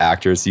bunch of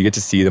actors, so you get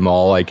to see them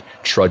all like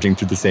trudging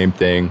through the same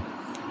thing.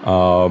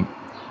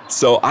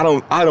 So I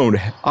don't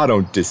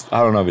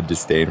have a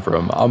disdain for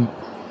them.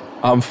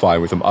 I'm fine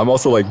with them. I'm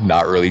also like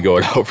not really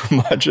going out for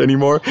much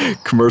anymore,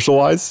 commercial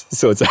wise.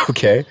 So it's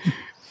okay.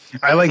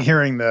 I like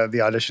hearing the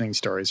auditioning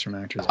stories from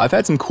actors. I've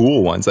had some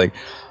cool ones. Like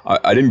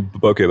I didn't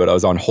book it, but I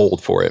was on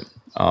hold for it,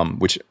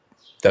 which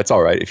that's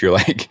all right if you're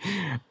like,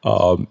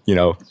 you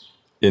know,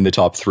 in the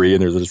top 3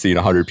 and there's a scene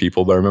 100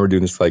 people. But I remember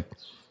doing this like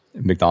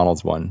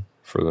McDonald's one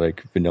for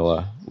like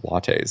vanilla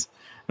lattes,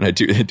 and I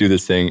do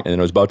this thing, and then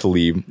I was about to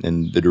leave,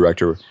 and the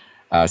director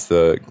asked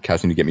the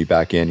casting to get me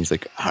back in. He's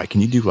like, all right, can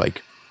you do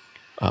like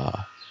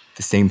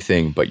the same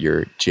thing, but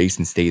you're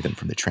Jason Statham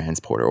from The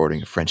Transporter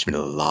ordering a French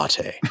vanilla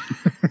latte?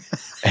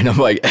 And I'm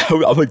like,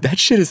 that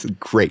shit is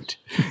great.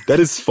 That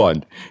is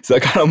fun. So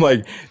I'm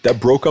like, that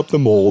broke up the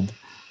mold.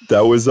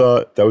 That was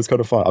kind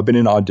of fun. I've been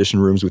in audition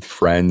rooms with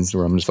friends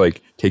where I'm just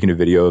like taking a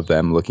video of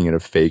them looking at a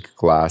fake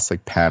glass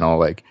like panel,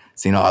 like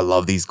saying, "Oh, I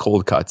love these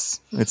cold cuts."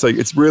 It's like,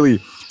 it's really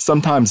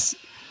sometimes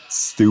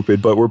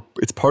stupid, but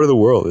it's part of the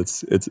world.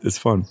 It's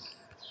fun.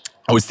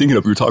 I was thinking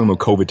we were talking about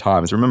COVID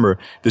times. Remember,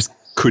 this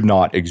could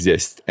not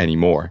exist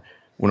anymore.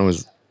 When I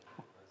was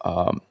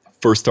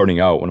first starting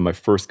out, one of my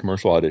first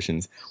commercial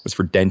auditions was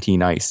for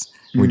Dentine Ice.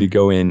 We had to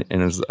go in,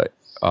 and it was like,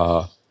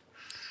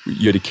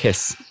 you had to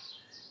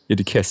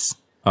kiss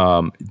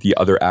the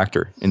other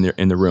actor in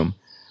the room,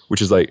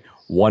 which is like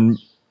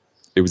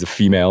it was a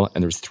female,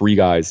 and there was 3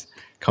 guys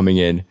coming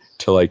in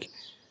to like,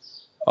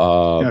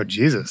 oh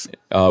Jesus,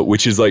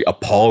 which is like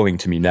appalling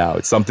to me now.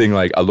 It's something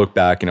like I look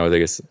back and I was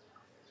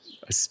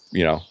like,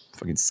 you know,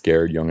 fucking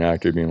scared young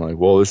actor being like,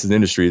 well, this is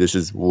industry, this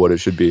is what it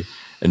should be.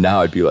 And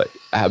now I'd be like,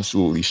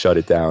 absolutely shut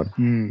it down.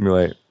 Be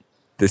like,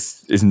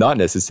 this is not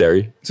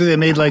necessary. So they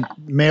made like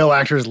male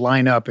actors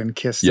line up and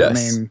kiss the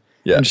main.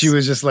 Yes. And she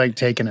was just like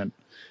taking it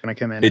when I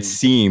come in. It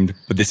seemed,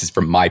 but this is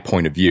from my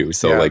point of view,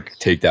 so like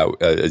take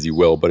that as you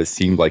will, but it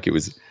seemed like it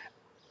was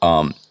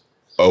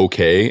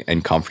okay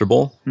and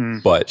comfortable,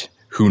 but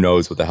who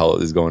knows what the hell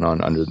is going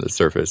on under the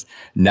surface.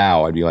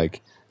 Now I'd be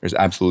like, there's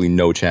absolutely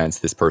no chance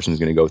this person is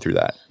going to go through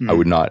that. I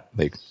would not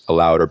like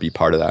allow it or be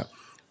part of that.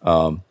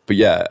 But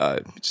yeah,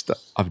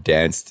 I've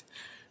danced,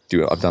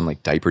 I've done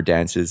like diaper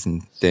dances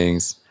and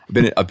things.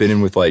 I've been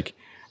in with like,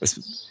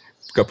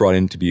 got brought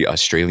in to be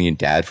Australian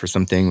dad for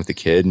something with a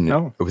kid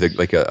and with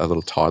a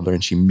little toddler,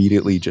 and she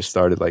immediately just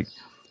started like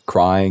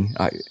crying.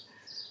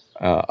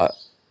 I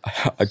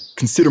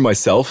consider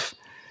myself,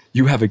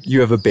 you have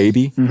a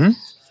baby.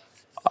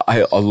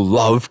 I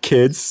love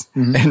kids,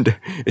 and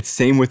it's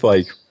same with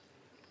like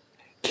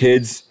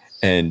kids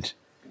and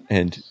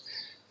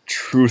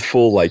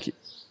truthful like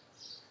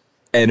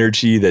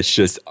energy that's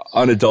just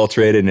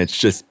unadulterated and it's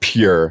just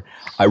pure.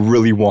 I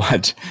really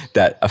want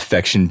that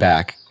affection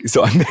back.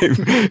 So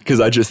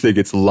because I just think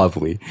it's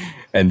lovely,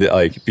 and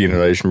like being in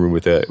an audition room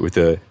with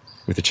a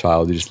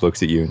child who just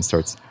looks at you and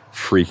starts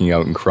freaking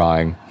out and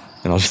crying,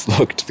 and I'll just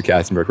look to the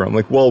casting director. I'm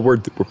like, well, we're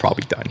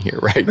probably done here,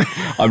 right?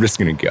 I'm just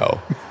gonna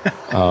go.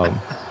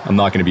 I'm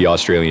not gonna be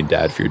Australian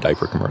dad for your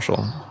diaper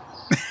commercial.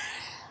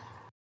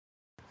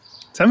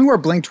 Tell me where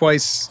Blink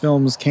Twice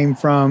Films came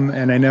from,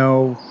 and I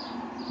know,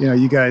 you know,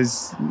 you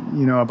guys,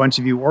 you know, a bunch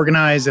of you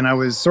organized, and I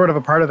was sort of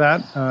a part of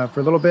that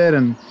for a little bit,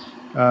 and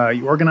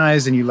you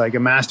organized and you like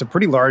amassed a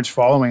pretty large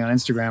following on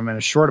Instagram in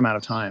a short amount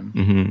of time.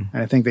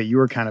 And I think that you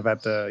were kind of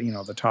at the, you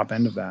know, the top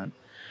end of that.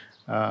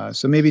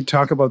 So maybe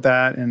talk about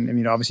that, and I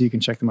mean, obviously you can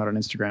check them out on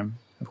Instagram,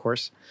 of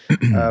course.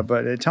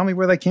 But tell me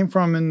where that came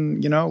from,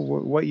 and you know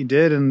what you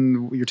did,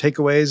 and your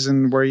takeaways,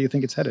 and where you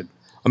think it's headed.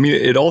 I mean,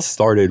 it all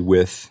started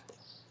with,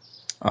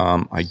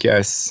 I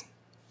guess,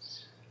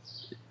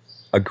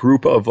 a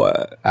group of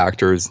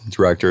actors,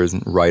 directors,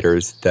 and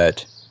writers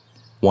that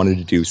wanted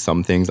to do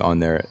some things on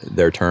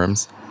their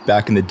terms.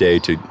 Back in the day,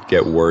 to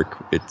get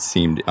work, it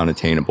seemed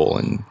unattainable,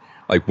 and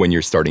Like when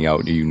you're starting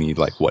out, you need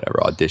like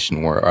whatever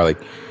audition or like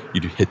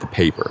you hit the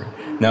paper.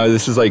 Now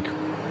this is like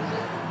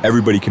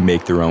everybody can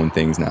make their own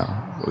things now.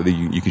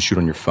 You can shoot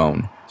on your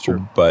phone. Sure.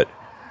 But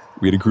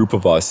we had a group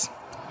of us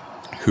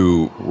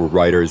who were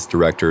writers,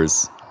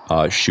 directors,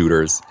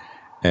 shooters,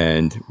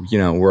 and you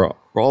know we're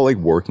all like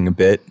working a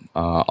bit,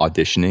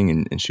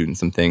 auditioning and shooting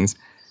some things,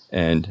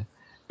 and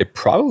it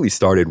probably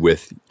started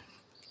with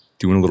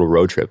doing a little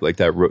road trip, like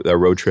that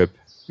road trip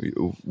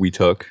we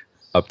took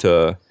up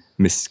to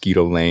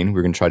Mosquito Lane. We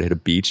were gonna try to hit a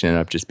beach and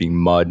ended up just being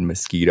mud and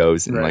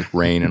mosquitoes and like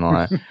rain and all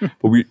that.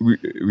 But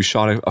we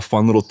shot a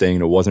fun little thing,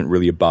 and it wasn't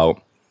really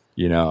about,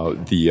 you know,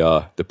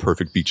 the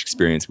perfect beach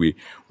experience. We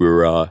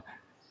were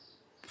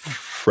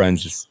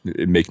friends just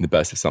making the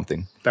best of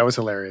something. That was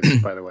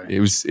hilarious, by the way. It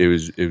was.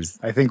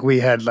 I think we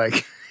had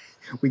like,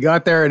 we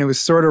got there and it was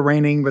sort of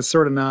raining, but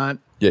sort of not.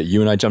 Yeah,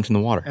 you and I jumped in the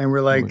water. And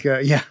we're like,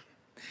 yeah.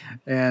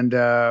 And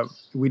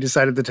we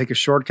decided to take a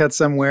shortcut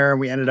somewhere.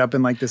 We ended up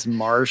in like this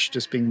marsh,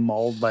 just being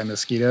mauled by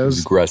mosquitoes. It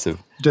was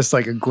aggressive. Just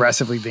like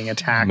aggressively being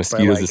attacked.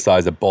 Mosquitoes by, like, the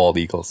size of bald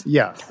eagles.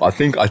 Yeah. I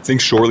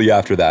think shortly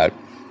after that,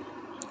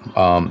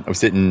 I was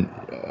sitting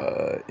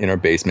in our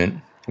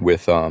basement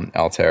with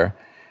Altair,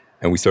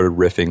 and we started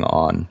riffing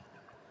on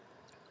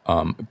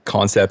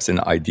concepts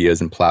and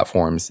ideas and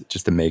platforms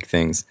just to make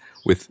things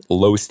with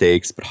low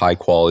stakes but high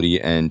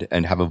quality and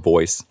have a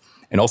voice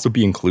and also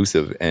be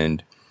inclusive.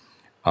 And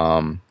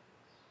I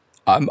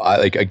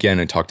like, again,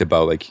 I talked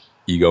about like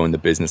ego and the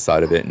business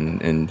side of it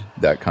and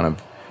that kind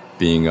of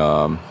being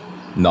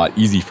not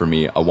easy for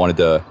me. I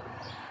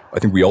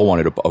think we all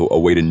wanted a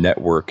way to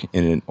network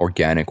in an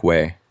organic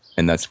way.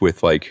 And that's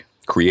with like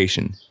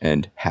creation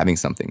and having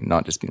something,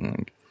 not just being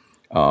like,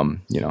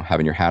 you know,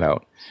 having your hat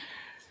out.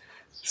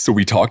 So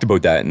we talked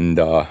about that, and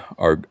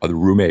our other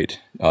roommate,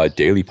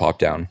 Daly, popped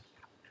down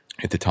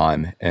at the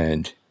time,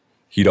 and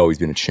he'd always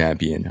been a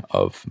champion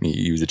of me.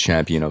 He was a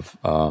champion of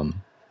the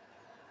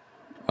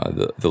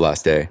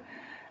last day.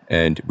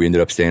 And we ended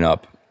up staying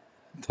up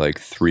to like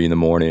 3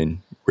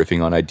 a.m,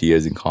 riffing on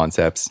ideas and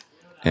concepts.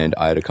 And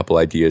I had a couple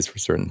ideas for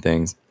certain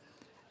things.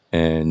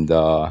 And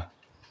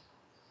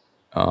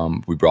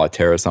we brought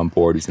Terrace on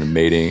board. He's an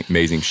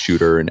amazing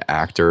shooter and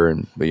actor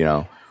and, you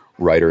know,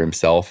 writer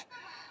himself.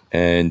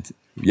 And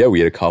yeah, we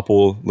had a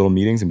couple little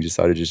meetings, and we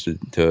decided just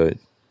to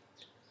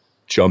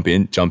jump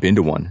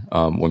into one.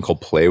 One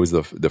called Play was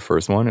the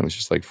first one. It was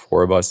just like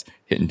 4 of us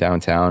hitting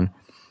downtown.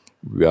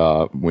 We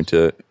went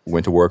to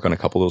work on a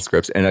couple little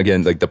scripts. And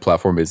again, like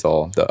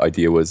the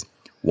idea was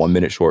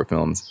 1-minute short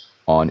films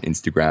on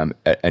Instagram.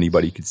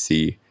 Anybody could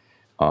see.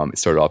 It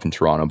started off in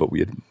Toronto, but we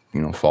had, you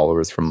know,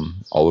 followers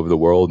from all over the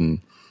world, and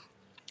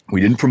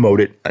we didn't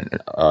promote it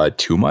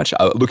too much.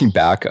 Looking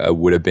back,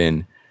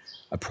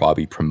 I'd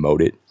probably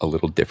promote it a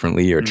little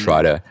differently or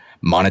try to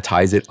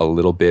monetize it a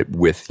little bit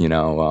with, you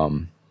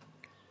know,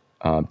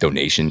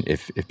 donation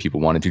if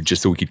people wanted to,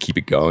 just so we could keep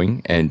it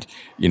going and,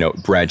 you know,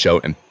 branch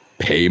out and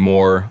pay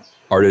more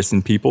artists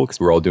and people, because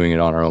we're all doing it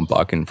on our own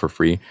buck and for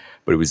free.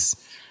 But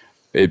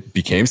it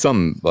became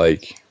something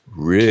like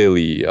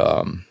really,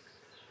 I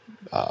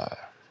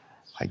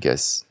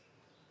guess,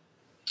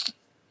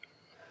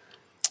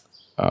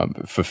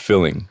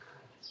 fulfilling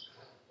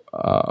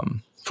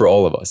for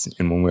all of us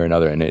in one way or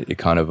another. And it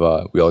kind of,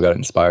 we all got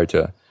inspired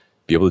to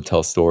be able to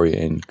tell a story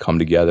and come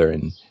together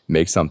and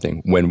make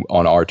something when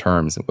on our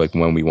terms, like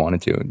when we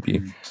wanted to, and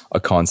be a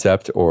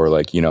concept or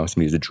like, you know,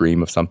 somebody has a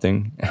dream of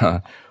something.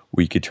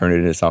 We could turn it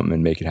into something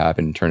and make it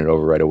happen and turn it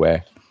over right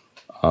away.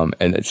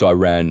 And so I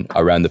ran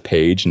the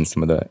page, and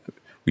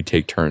we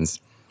take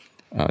turns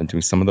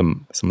doing some of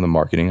the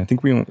marketing. I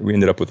think we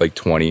ended up with like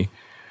 20.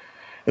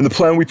 And the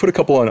plan, we put a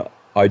couple on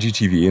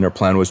IGTV, and our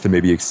plan was to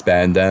maybe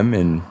expand them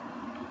and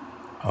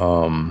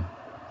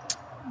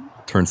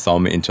turn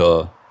some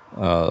into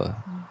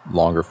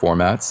longer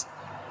formats.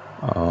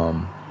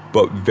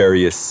 But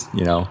various,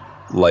 you know,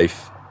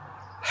 life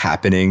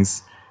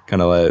happenings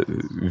kind of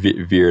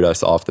veered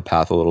us off the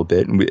path a little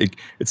bit. And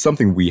it's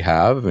something we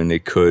have, and we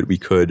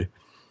could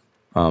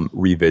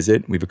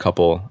revisit. We have a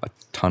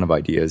ton of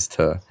ideas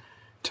to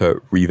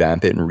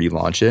revamp it and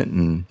relaunch it.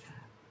 And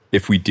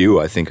if we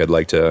do, I think I'd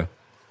like to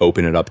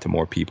open it up to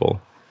more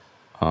people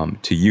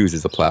to use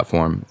as a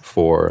platform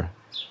for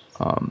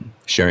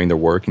sharing their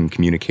work and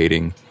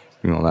communicating,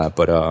 you know, that.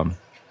 But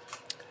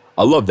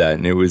I love that.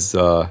 And it was,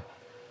 I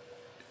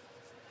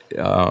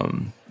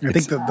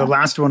think the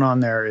last one on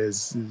there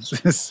is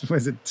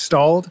was it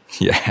Stalled?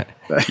 Yeah.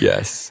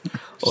 Yes.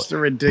 Just a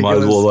ridiculous. Might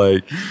as well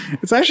like.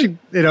 It's actually,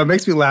 you know, it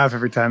makes me laugh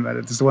every time.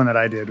 It's the one that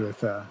I did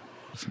with.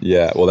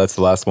 Yeah. Well, that's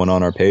the last one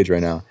on our page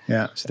right now.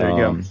 Yeah. So there you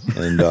go.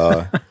 And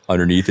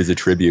underneath is a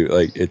tribute.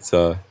 Like it's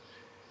yeah.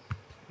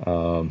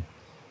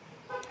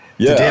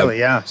 It's a daily.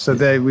 Yeah. So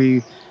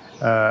Daly,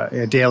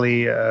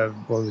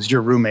 was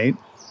your roommate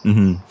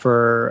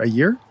for a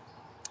year?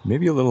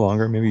 Maybe a little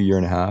longer, maybe a year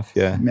and a half.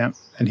 Yeah. Yeah.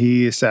 And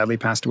he sadly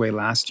passed away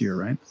last year,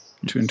 right?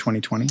 In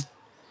 2020?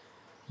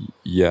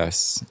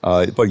 Yes.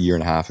 About a year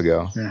and a half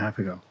ago. Year and a half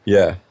ago.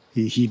 Yeah.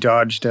 He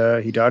dodged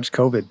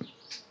COVID.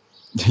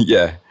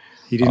 Yeah.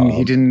 He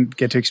didn't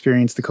get to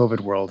experience the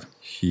COVID world.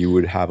 He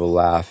would have a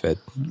laugh at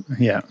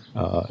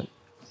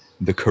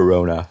the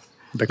corona.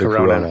 The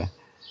corona.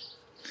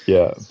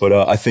 Yeah, but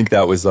I think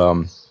that was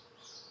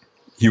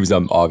he was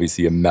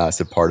obviously a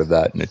massive part of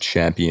that and a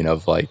champion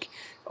of like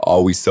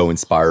always so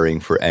inspiring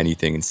for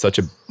anything, and such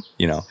a,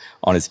 you know,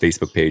 on his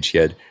Facebook page he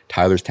had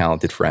Tyler's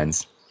Talented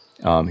Friends.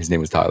 His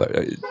name was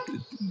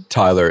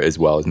Tyler as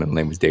well. His middle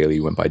name was Daly. He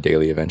went by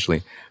Daly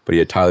eventually, but he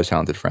had Tyler's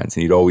Talented Friends,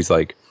 and he'd always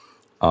like,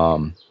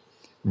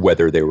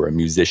 whether they were a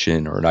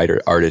musician or an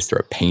artist or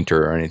a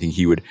painter or anything,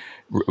 he would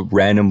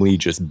randomly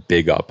just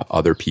big up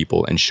other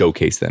people and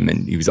showcase them.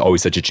 And he was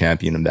always such a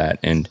champion of that,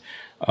 and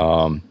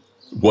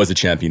was a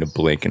champion of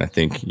Blink. And I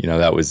think, you know,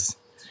 it was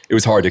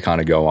hard to kind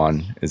of go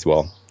on as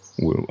well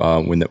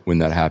when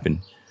that happened.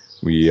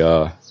 We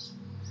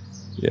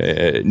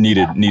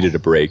needed a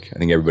break. I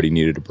think everybody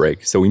needed a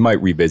break. So we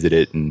might revisit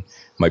it, and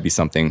might be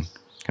something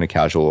kind of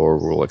casual, or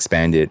we'll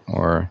expand it,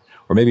 or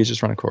maybe it's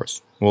just run a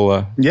course.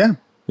 Well, yeah.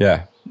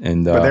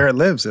 And but there it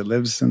lives. It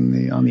lives on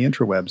the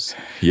interwebs.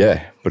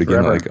 Yeah, but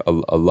again, forever. like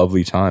a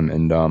lovely time,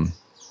 and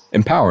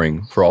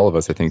empowering for all of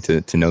us, I think,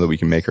 to know that we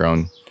can make our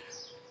own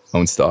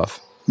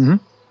stuff. Mm-hmm.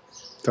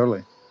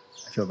 Totally,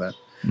 I feel that.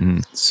 Mm-hmm.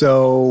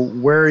 So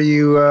where are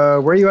you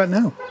at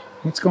now?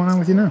 What's going on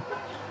with you now?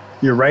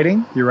 You're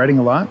writing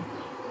a lot.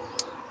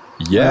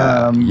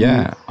 Yeah.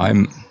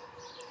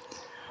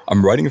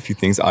 I'm writing a few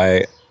things.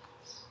 I'm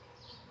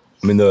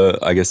in the,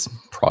 I guess,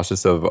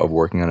 process of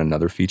working on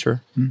another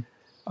feature. Mm.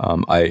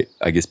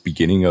 I guess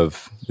beginning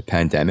of the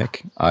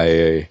pandemic,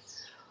 I'm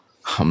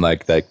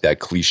like that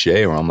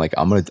cliche where I'm like,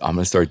 I'm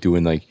gonna start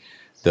doing like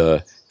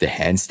the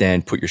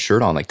handstand, put your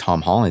shirt on like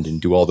Tom Holland and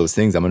do all those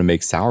things. I'm gonna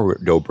make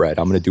sourdough bread.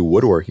 I'm gonna do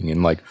woodworking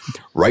and like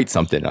write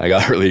something. I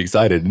got really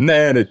excited, and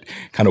then it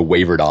kind of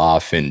wavered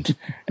off, and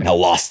I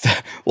lost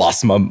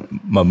my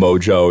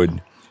mojo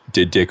and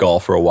did dick all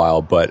for a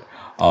while. But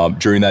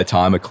during that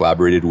time, I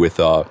collaborated with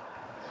Trish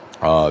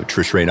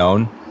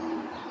Raynon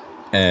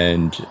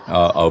and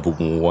of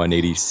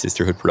 180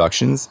 Sisterhood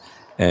Productions,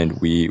 and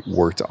we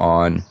worked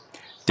on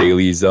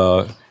Daly's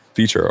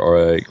feature,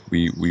 or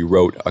we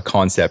wrote a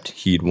concept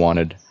he'd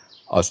wanted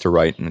us to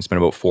write, and it's been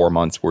about 4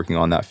 months working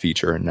on that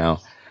feature, and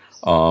now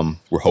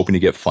we're hoping to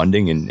get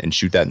funding and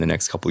shoot that in the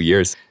next couple of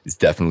years. It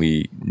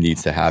definitely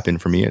needs to happen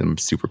for me, and I'm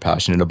super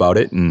passionate about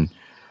it and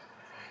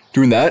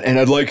doing that. And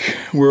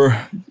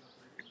we're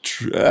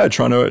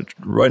trying to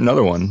write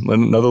another one,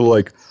 another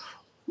like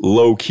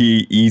low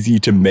key, easy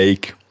to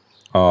make.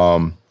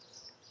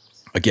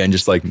 Again,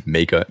 just like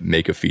make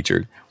a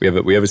feature. We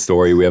have a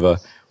story. We have a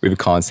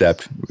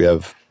concept. We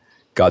have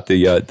got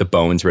the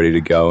bones ready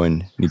to go,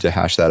 and need to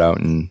hash that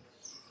out and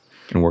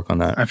work on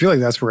that. I feel like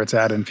that's where it's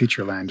at in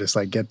feature land. Just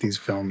like get these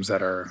films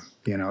that are,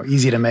 you know,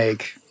 easy to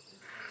make,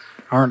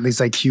 aren't these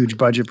like huge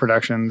budget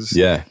productions.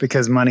 Yeah.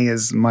 Because money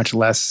is much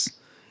less.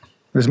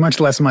 There's much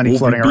less money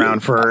floating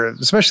around for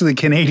especially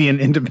Canadian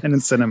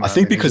independent cinema. I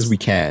think because we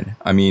can.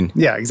 I mean,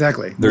 yeah,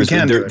 exactly.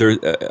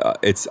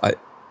 It's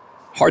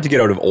hard to get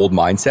out of old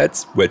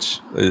mindsets, which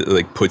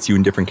like puts you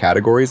in different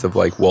categories of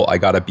like, well, I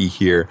gotta be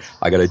here,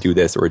 I gotta do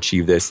this or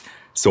achieve this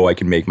so I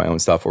can make my own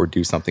stuff or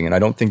do something. And I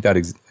don't think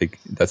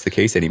that's the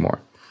case anymore.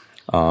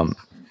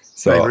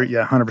 So I agree.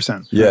 Yeah,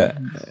 100%. Yeah,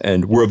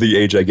 and we're of the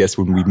age, I guess,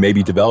 when we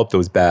maybe develop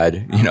those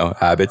bad, you know,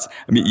 habits.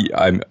 I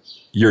mean,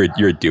 you're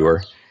a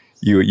doer.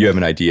 You have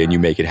an idea and you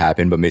make it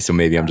happen. But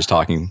maybe I'm just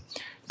talking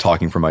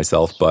for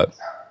myself. But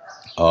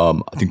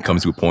I think it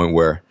comes to a point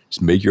where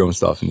just make your own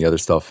stuff, and the other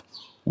stuff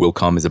will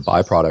come as a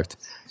byproduct.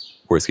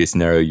 Worst case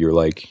scenario, you're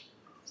like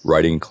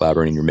writing and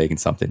collaborating, you're making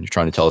something, you're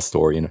trying to tell a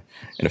story and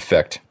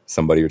affect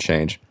somebody or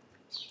change.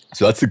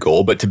 So that's the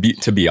goal. But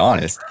to be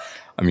honest,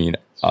 I mean,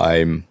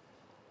 I'm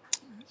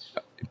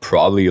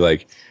probably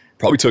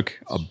took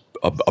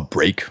a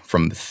break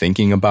from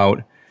thinking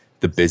about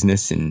the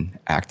business and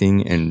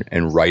acting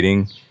and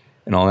writing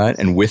and all that.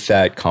 And with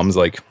that comes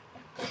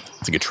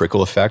it's like a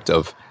trickle effect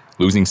of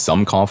losing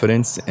some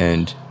confidence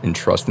and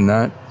trust in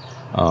that.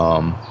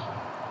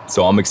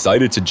 So I'm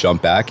excited to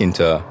jump back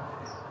into,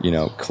 you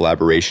know,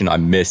 collaboration. I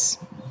miss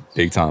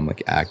big time,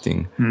 like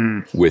acting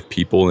with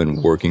people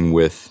and working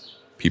with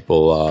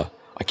people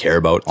I care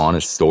about, on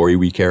a story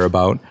we care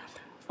about.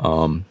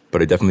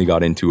 But I definitely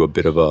got into a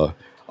bit of a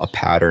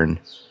pattern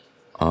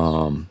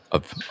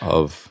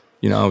of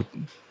you know,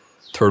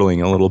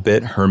 turtling a little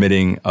bit,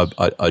 hermiting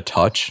a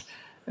touch,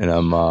 and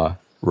I'm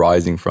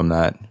rising from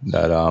that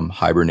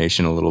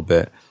hibernation a little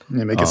bit.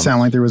 You make it sound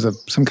like there was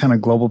some kind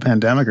of global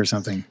pandemic or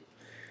something.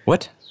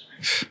 What?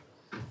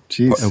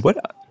 Jeez. What?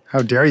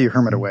 How dare you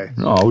hermit away?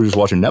 No, I was just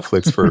watching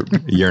Netflix for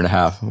a year and a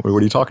half. What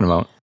are you talking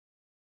about?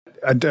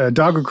 A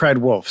Dog Who Cried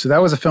Wolf. So that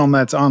was a film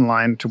that's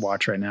online to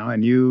watch right now.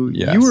 And you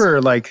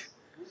were like,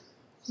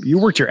 you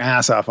worked your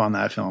ass off on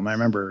that film. I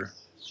remember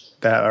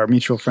that our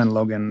mutual friend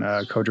Logan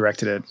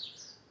co-directed it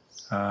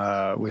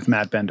with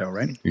Matt Bendo,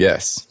 right?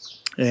 Yes.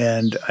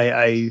 And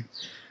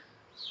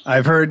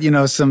I've heard, you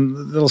know,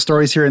 some little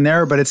stories here and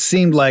there, but it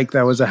seemed like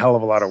that was a hell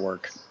of a lot of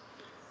work.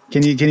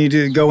 Can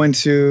you go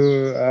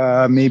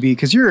into maybe,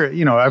 because you're,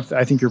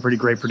 I think you're a pretty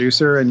great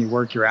producer and you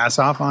work your ass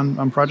off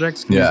on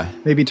projects. Can you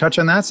maybe touch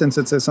on that, since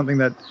it's something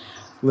that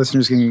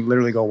listeners can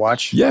literally go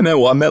watch? Yeah, man.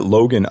 Well, I met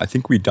Logan. I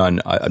think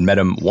I met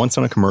him once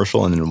on a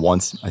commercial and then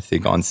once, I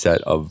think, on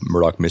set of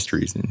Murdoch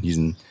Mysteries. And he's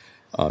in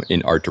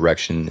art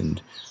direction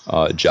and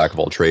jack of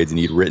all trades. And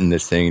he'd written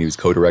this thing and he was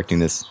co-directing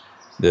this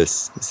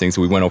thing.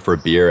 So we went out for a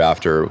beer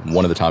after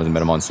one of the times I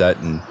met him on set,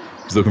 and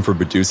he was looking for a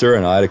producer,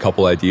 and I had a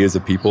couple ideas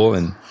of people,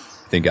 and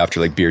I think after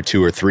like beer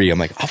 2 or 3, I'm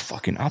like,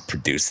 I'll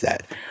produce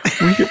that.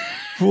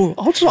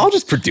 I'll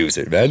just produce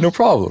it, man. No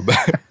problem.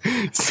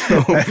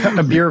 So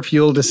a beer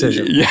fuel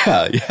decision.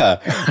 Yeah.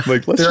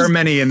 Like there are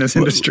many in this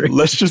industry.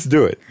 Let's just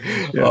do it.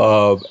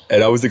 Yeah.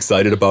 And I was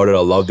excited about it. I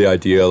loved the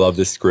idea. I loved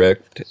the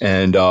script.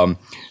 And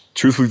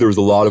truthfully, there was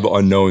a lot of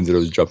unknowns that I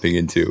was jumping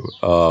into,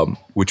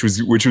 which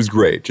was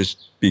great, just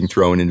being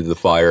thrown into the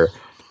fire.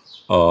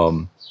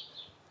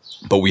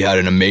 But we had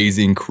an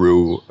amazing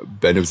crew.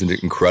 Ben was an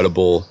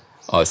incredible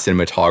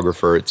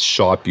cinematographer. It's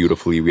shot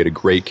beautifully. We had a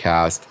great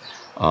cast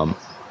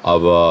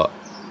of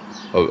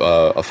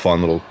a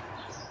fun little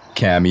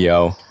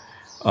cameo,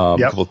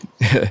 some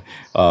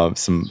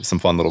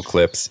fun little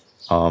clips.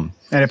 And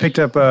it picked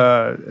up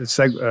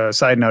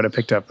side note. It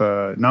picked up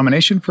a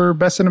nomination for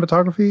best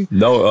cinematography.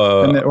 No,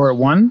 or it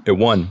won. It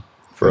won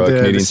for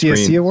Canadian the CSC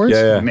Screen Awards.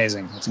 Yeah.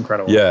 Amazing. That's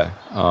incredible. Yeah,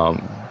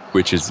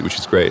 which is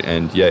great.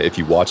 And yeah, if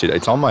you watch it,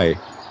 it's on my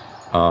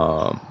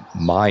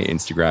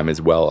Instagram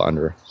as well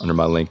under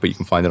my link, but you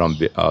can find it on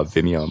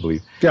Vimeo, I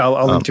believe. Yeah,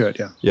 I'll link to it.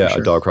 Yeah. Yeah,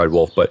 sure. A Dog Cried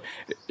Wolf. But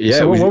yeah.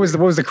 So what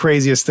was the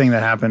craziest thing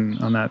that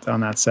happened on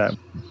that set?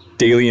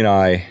 Daly and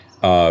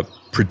I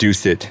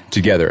produced it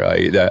together.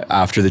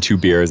 After the 2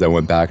 beers, I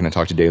went back and I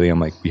talked to Daly. I'm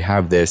like, we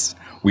have this.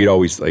 We'd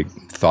always like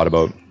thought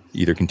about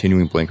either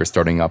continuing Blink or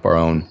starting up our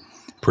own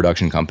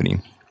production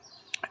company.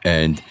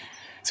 And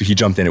so he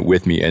jumped in it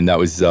with me, and that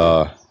was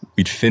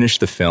we'd finished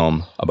the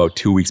film about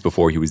 2 weeks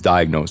before he was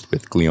diagnosed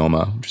with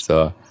glioma, which is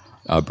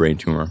a brain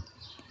tumor.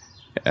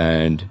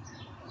 And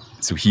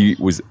so he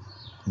was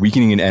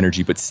weakening in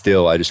energy, but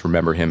still, I just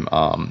remember him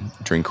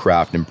during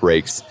craft and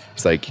breaks.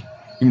 He's like, he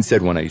even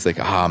said one night, he's like,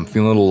 I'm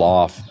feeling a little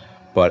off,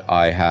 but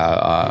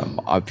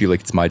I feel like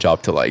it's my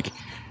job to like,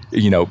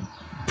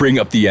 bring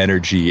up the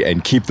energy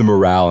and keep the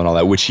morale and all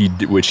that, which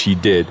he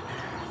did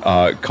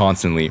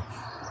constantly.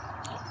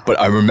 But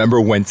I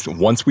remember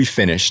once we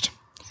finished,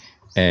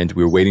 and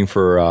we were waiting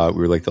for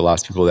we were like the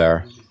last people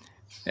there,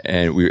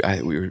 and I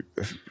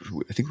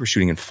think we were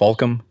shooting in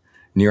Falcombe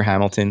near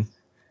Hamilton.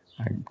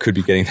 I could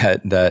be getting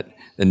the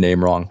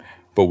name wrong,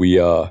 but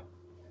we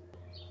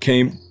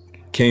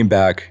came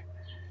back,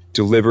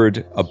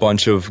 delivered a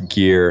bunch of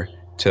gear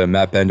to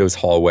Matt Bendo's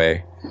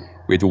hallway.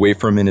 We had to wait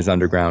for him in his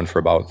underground for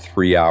about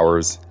 3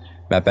 hours.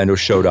 Matt Bendo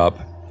showed up,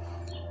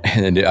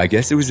 and I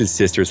guess it was his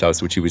sister's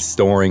house, which he was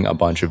storing a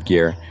bunch of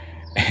gear.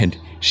 And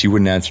she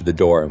wouldn't answer the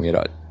door. And we had,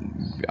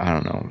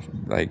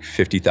 like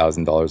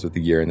 $50,000 worth of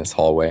gear in this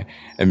hallway.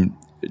 And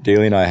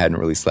Daly and I hadn't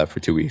really slept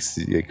for 2 weeks.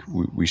 Like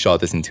we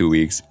shot this in 2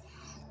 weeks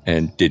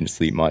and didn't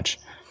sleep much.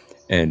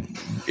 And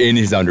in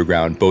his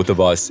underground, both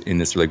of us in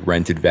this like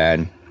rented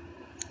van,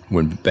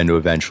 when Bendo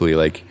eventually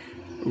like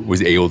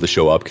was able to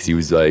show up because he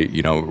was like,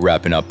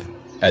 wrapping up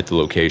at the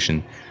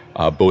location.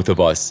 Both of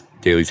us,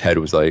 Daly's head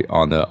was like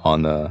on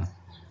the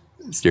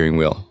steering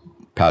wheel,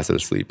 passed out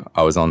of sleep.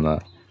 I was on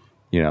the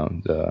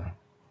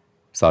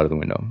side of the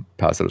window,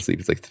 passed out of sleep.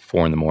 It's like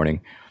 4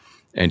 a.m.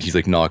 And he's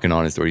like knocking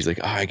on his door. He's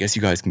like, I guess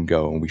you guys can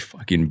go. And we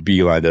fucking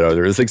beelined it out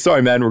there. It's like,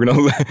 sorry, man, we're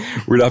gonna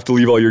have to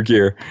leave all your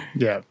gear.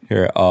 Yeah.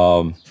 Here.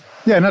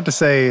 Yeah, not to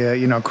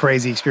say,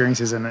 crazy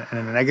experiences in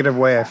a negative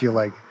way. I feel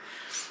like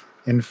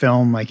in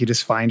film, like you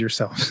just find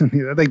yourself,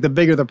 like the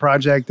bigger the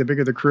project, the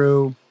bigger the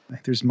crew,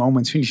 like there's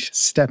moments when you just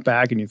step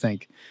back and you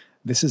think,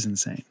 this is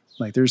insane.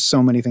 Like there's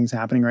so many things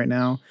happening right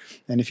now.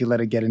 And if you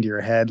let it get into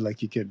your head,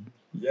 like you could,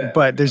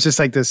 but there's just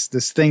like this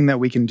thing that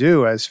we can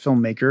do as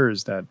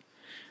filmmakers that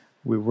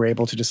we were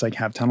able to just like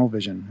have tunnel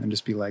vision and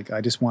just be like,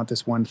 I just want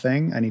this one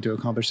thing. I need to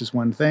accomplish this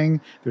one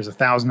thing. There's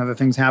 1,000 other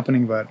things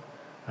happening, but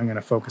I'm going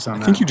to focus on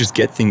that. I think you just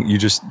get you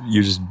just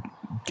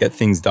get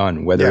things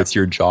done, whether it's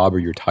your job or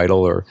your title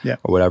or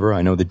whatever.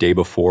 I know the day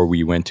before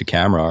we went to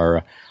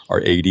camera,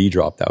 our AD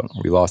dropped out.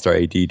 We lost our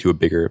AD to a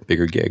bigger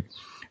gig.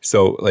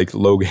 So like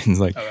Logan's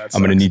like,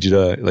 I'm going to need you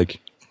to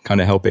like kind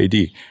of help AD.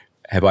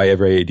 Have I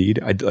ever AD'd?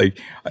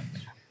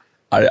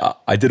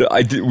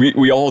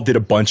 We all did a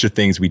bunch of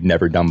things we'd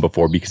never done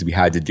before because we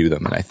had to do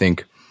them. And I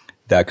think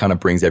that kind of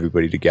brings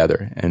everybody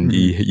together, and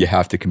you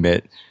have to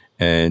commit,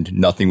 and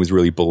nothing was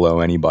really below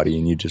anybody.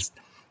 And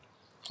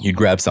you'd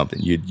grab something,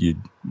 you'd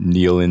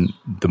kneel in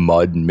the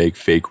mud and make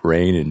fake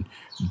rain and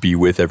be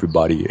with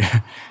everybody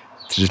to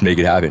just make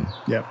it happen.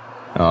 Yeah.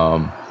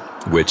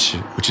 Which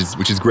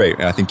is great.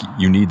 And I think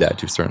you need that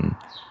to a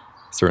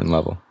certain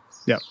level.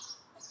 Yeah.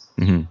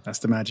 Mm-hmm. That's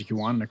the magic you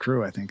want in a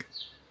crew, I think.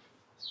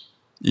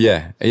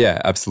 Yeah,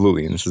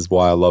 absolutely. And this is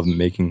why I love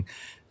making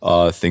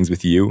things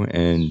with you,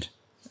 and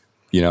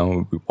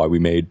why we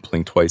made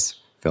Blink Twice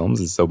films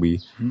is so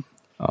we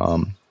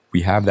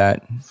have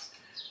that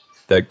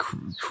that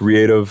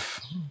creative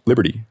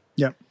liberty.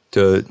 Yep.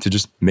 To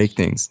just make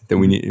things that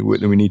we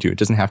need to. It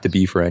doesn't have to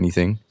be for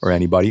anything or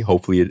anybody.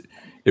 Hopefully it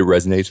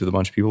resonates with a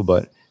bunch of people,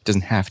 but it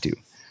doesn't have to.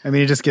 I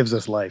mean, it just gives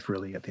us life,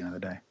 really, at the end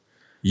of the day.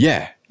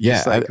 Yeah,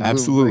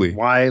 absolutely. Like,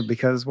 why?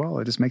 Because, well,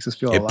 it just makes us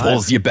feel alive. It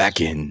pulls you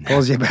back in.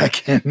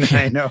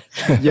 I know.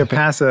 You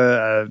pass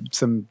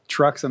some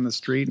trucks on the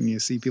street and you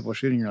see people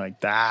shooting. You're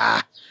like,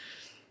 I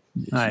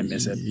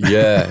miss it.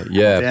 Yeah.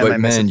 Damn, but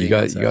man, you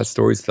got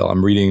stories to tell.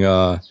 I'm reading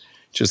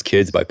Just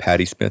Kids by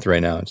Patti Smith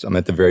right now. I'm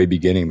at the very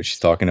beginning, but she's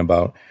talking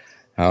about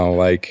how,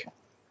 like,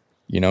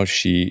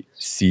 she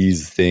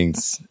sees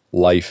things,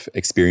 life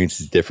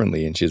experiences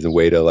differently, and she has a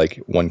way to,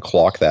 like,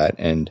 clock that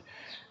and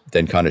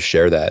then kind of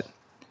share that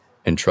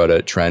and try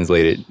to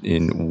translate it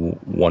in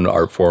one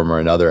art form or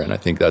another. And I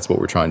think that's what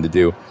we're trying to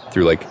do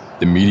through, like,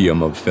 the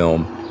medium of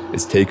film,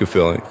 is take a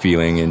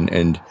feeling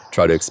and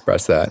try to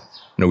express that.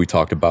 We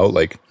talked about,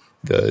 like,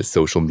 the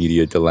social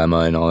media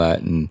dilemma and all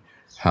that, and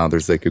how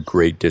there's, like, a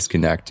great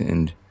disconnect.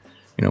 And,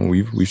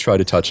 we've tried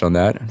to touch on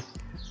that,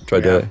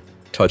 to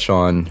touch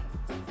on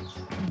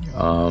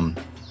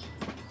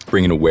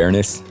bringing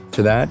awareness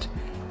to that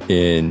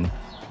in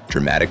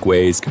dramatic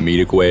ways,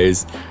 comedic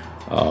ways,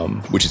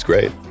 which is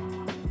great.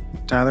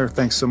 Tyler,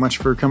 thanks so much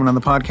for coming on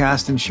the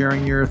podcast and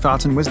sharing your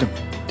thoughts and wisdom.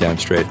 Damn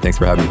straight. Thanks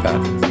for having me,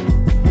 Pat.